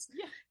seconds.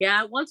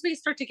 Yeah. Once we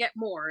start to get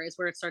more is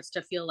where it starts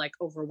to feel like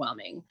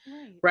overwhelming.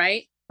 Right.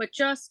 Right. But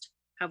just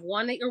have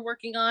 1 that you're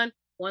working on,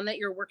 1 that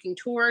you're working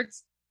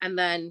towards, and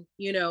then,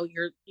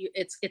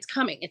 it's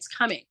coming. It's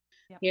coming.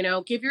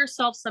 Yep. Give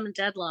yourself some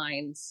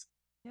deadlines.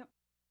 Yep.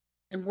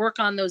 And work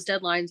on those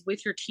deadlines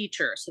with your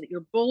teacher so that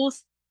you're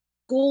both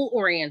goal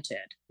oriented.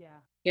 Yeah.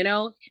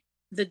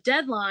 The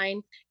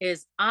deadline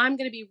is, I'm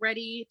going to be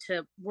ready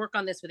to work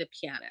on this with a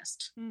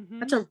pianist. Mm-hmm.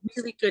 That's a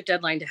really good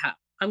deadline to have.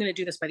 I'm going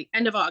to do this by the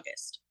end of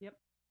August. Yep.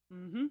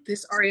 Mm-hmm.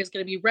 This aria is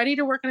going to be ready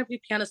to work on it with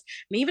the pianist.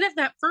 And even if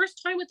that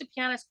first time with the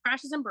pianist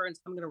crashes and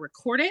burns, I'm going to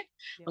record it.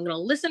 Yep. I'm going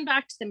to listen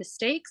back to the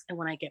mistakes. And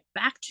when I get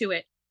back to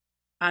it,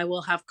 I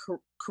will have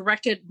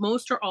corrected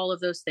most or all of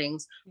those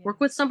things. Yeah.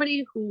 Work with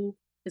somebody who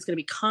is going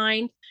to be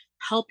kind,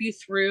 help you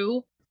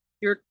through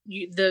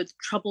the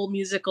trouble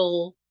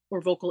musical or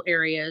vocal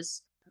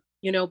areas.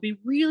 Be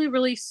really,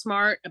 really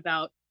smart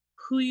about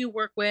who you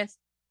work with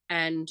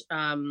and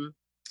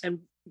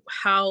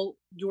how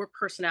your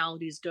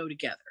personalities go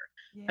together.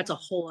 Yeah. That's a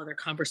whole other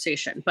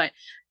conversation. But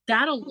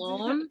that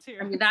alone,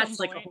 that's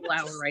like a whole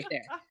hour right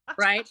there,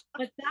 right?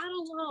 But that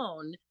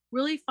alone,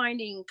 really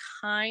finding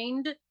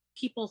kind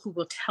people who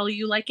will tell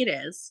you like it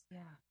is,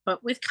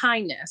 but with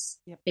kindness,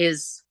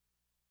 is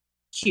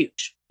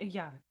huge.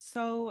 Yeah.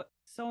 So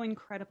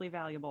incredibly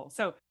valuable.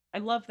 So I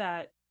love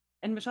that.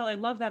 And Michelle, I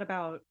love that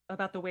about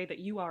the way that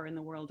you are in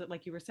the world.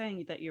 Like you were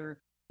saying, that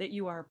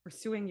you are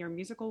pursuing your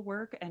musical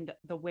work and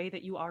the way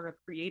that you are a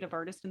creative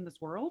artist in this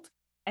world.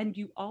 And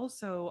you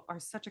also are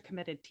such a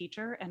committed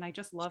teacher. And I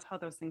just love how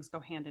those things go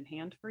hand in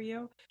hand for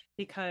you,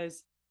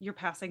 because you're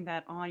passing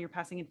that on, you're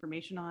passing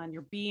information on,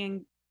 you're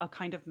being a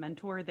kind of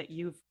mentor that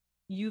you've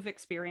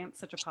experienced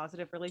such a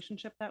positive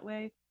relationship that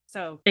way.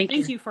 So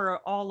thank you for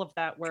all of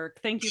that work.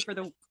 Thank you for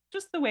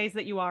just the ways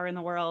that you are in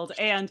the world.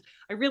 And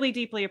I really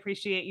deeply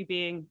appreciate you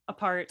being a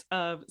part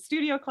of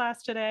Studio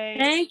Class today.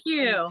 Thank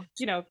you.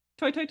 And,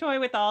 toy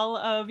with all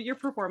of your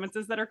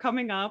performances that are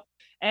coming up.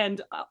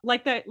 And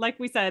like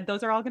we said,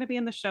 those are all going to be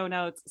in the show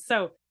notes.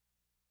 So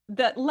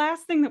the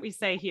last thing that we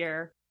say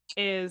here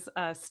is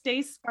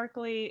stay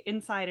sparkly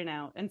inside and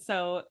out. And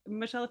so,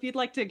 Michelle, if you'd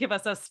like to give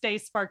us a stay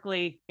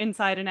sparkly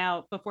inside and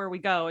out before we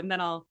go, and then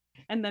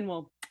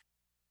we'll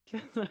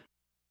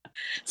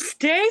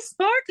stay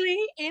sparkly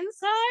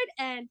inside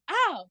and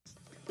out.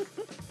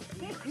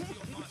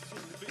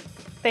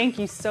 Thank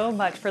you so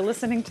much for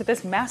listening to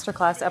this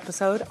masterclass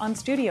episode on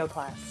Studio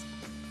Class.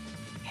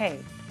 Hey,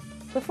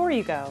 before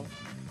you go,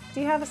 do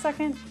you have a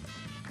second?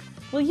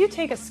 Will you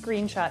take a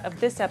screenshot of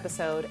this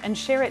episode and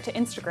share it to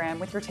Instagram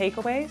with your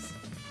takeaways?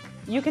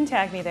 You can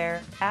tag me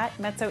there at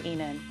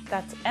Mezzoinen.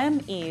 That's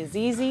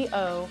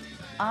MEZZOIHNEN.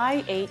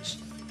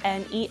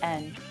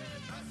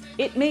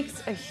 It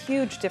makes a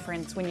huge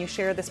difference when you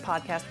share this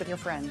podcast with your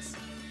friends.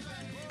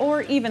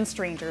 Or even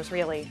strangers,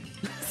 really.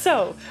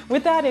 So,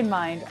 with that in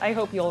mind, I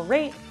hope you'll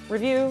rate,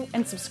 review,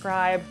 and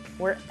subscribe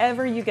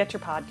wherever you get your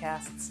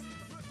podcasts.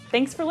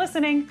 Thanks for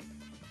listening.